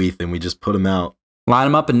we do, Ethan. We just put them out. Line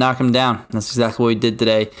them up and knock them down. That's exactly what we did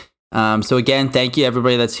today. So again, thank you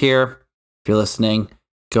everybody that's here. If you're listening,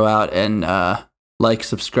 go out and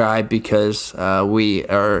subscribe, because we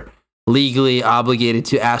are legally obligated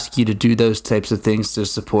to ask you to do those types of things to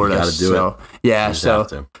support us. Do so it. yeah,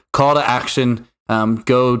 so call to action.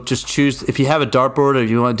 Go just choose, if you have a dartboard or if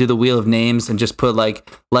you want to do the wheel of names, and just put like,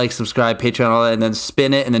 subscribe, Patreon, all that, and then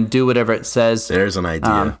spin it and then do whatever it says. There's an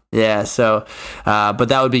idea. Yeah. So, but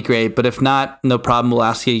that would be great. But if not, no problem. We'll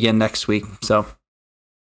ask you again next week. So, all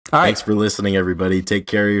right. Thanks for listening, everybody. Take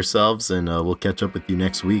care of yourselves, and we'll catch up with you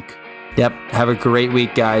next week. Yep. Have a great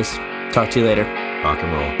week, guys. Talk to you later. Rock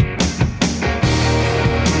and roll.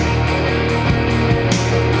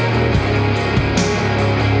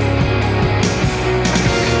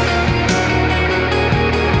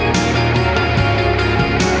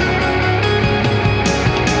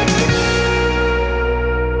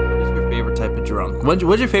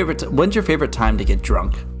 When's your favorite time to get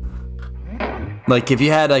drunk? Like, if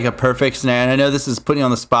you had like a perfect scenario, and I know this is putting you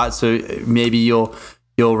on the spot, so maybe you'll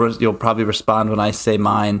probably respond when I say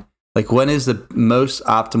mine. Like, when is the most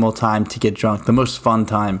optimal time to get drunk? The most fun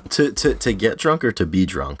time to get drunk, or to be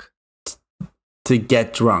drunk? To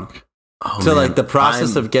get drunk. Oh, so, man, like, the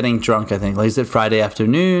process of getting drunk, I think. Like, is it Friday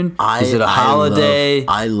afternoon? Is it a holiday?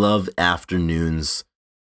 I love afternoons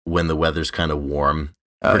when the weather's kind of warm.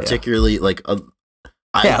 Particularly, like,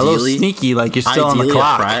 ideally, a little sneaky, like you're still on the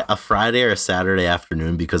clock. A Friday or a Saturday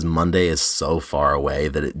afternoon, because Monday is so far away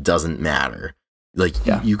that it doesn't matter. Like,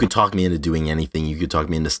 you could talk me into doing anything. You could talk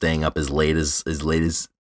me into staying up as late as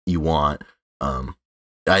you want.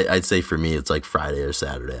 I'd say for me, it's like Friday or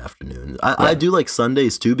Saturday afternoon. I do like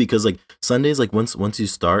Sundays too, because like Sundays, like once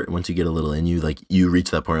you get a little in you, like you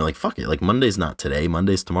reach that point, you're like, fuck it, like Monday's not today,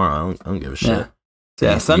 Monday's tomorrow. I don't give a shit.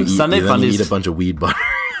 Yeah, Sunday fun days. You eat a bunch of weed butter.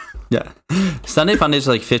 Yeah. Sunday fun days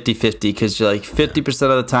are like 50-50, because you're like 50%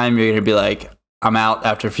 of the time you're going to be like, I'm out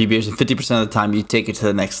after a few beers, and 50% of the time you take it to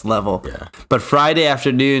the next level. Yeah. But Friday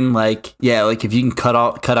afternoon, like if you can cut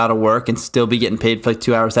out of work and still be getting paid for like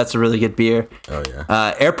 2 hours, that's a really good beer. Oh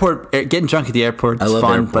yeah. Getting drunk at the airport is I love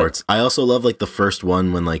fun, airports. I also love like the first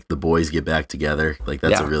one when like the boys get back together. Like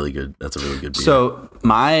that's a really good beer. So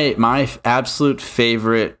my absolute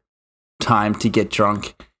favorite time to get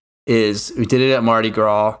drunk is, we did it at Mardi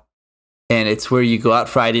Gras, and it's where you go out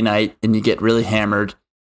Friday night and you get really hammered,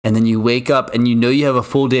 and then you wake up and you know you have a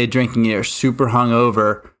full day of drinking and you're super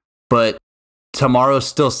hungover, but tomorrow's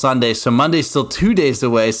still Sunday, so Monday's still 2 days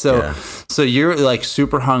away. So you're like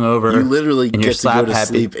super hungover. You literally get to go to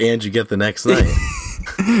sleep and you get the next night.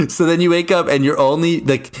 So then you wake up and you're only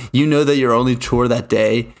like, you know that your only chore that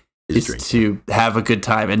day is to have a good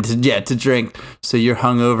time and to drink. So you're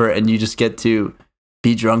hungover and you just get to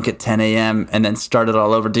be drunk at 10 a.m. and then start it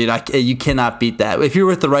all over. Dude, you cannot beat that. If you're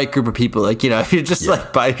with the right group of people, like, you know, if you're just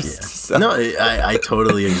like by yourself. No, I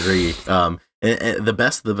totally agree. And the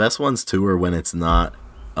best ones too are when it's not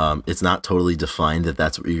totally defined that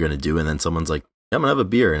that's what you're going to do. And then someone's like, yeah, I'm going to have a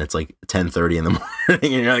beer. And it's like 10:30 in the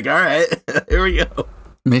morning and you're like, all right, here we go.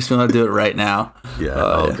 Makes me want to do it right now.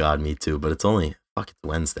 Yeah. God, me too. But it's only, it's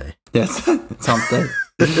Wednesday. Yes. It's hump day.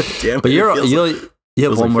 Damn, but you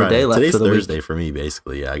have one more day left. Today's for the Thursday week. For me,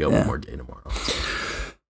 basically. Yeah, I got one more day tomorrow.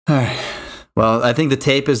 All right. Well, I think the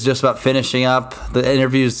tape is just about finishing up. The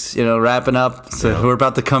interview's, wrapping up. So we're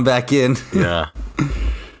about to come back in. Yeah.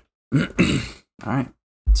 All right.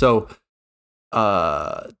 So,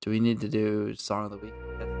 do we need to do Song of the Week?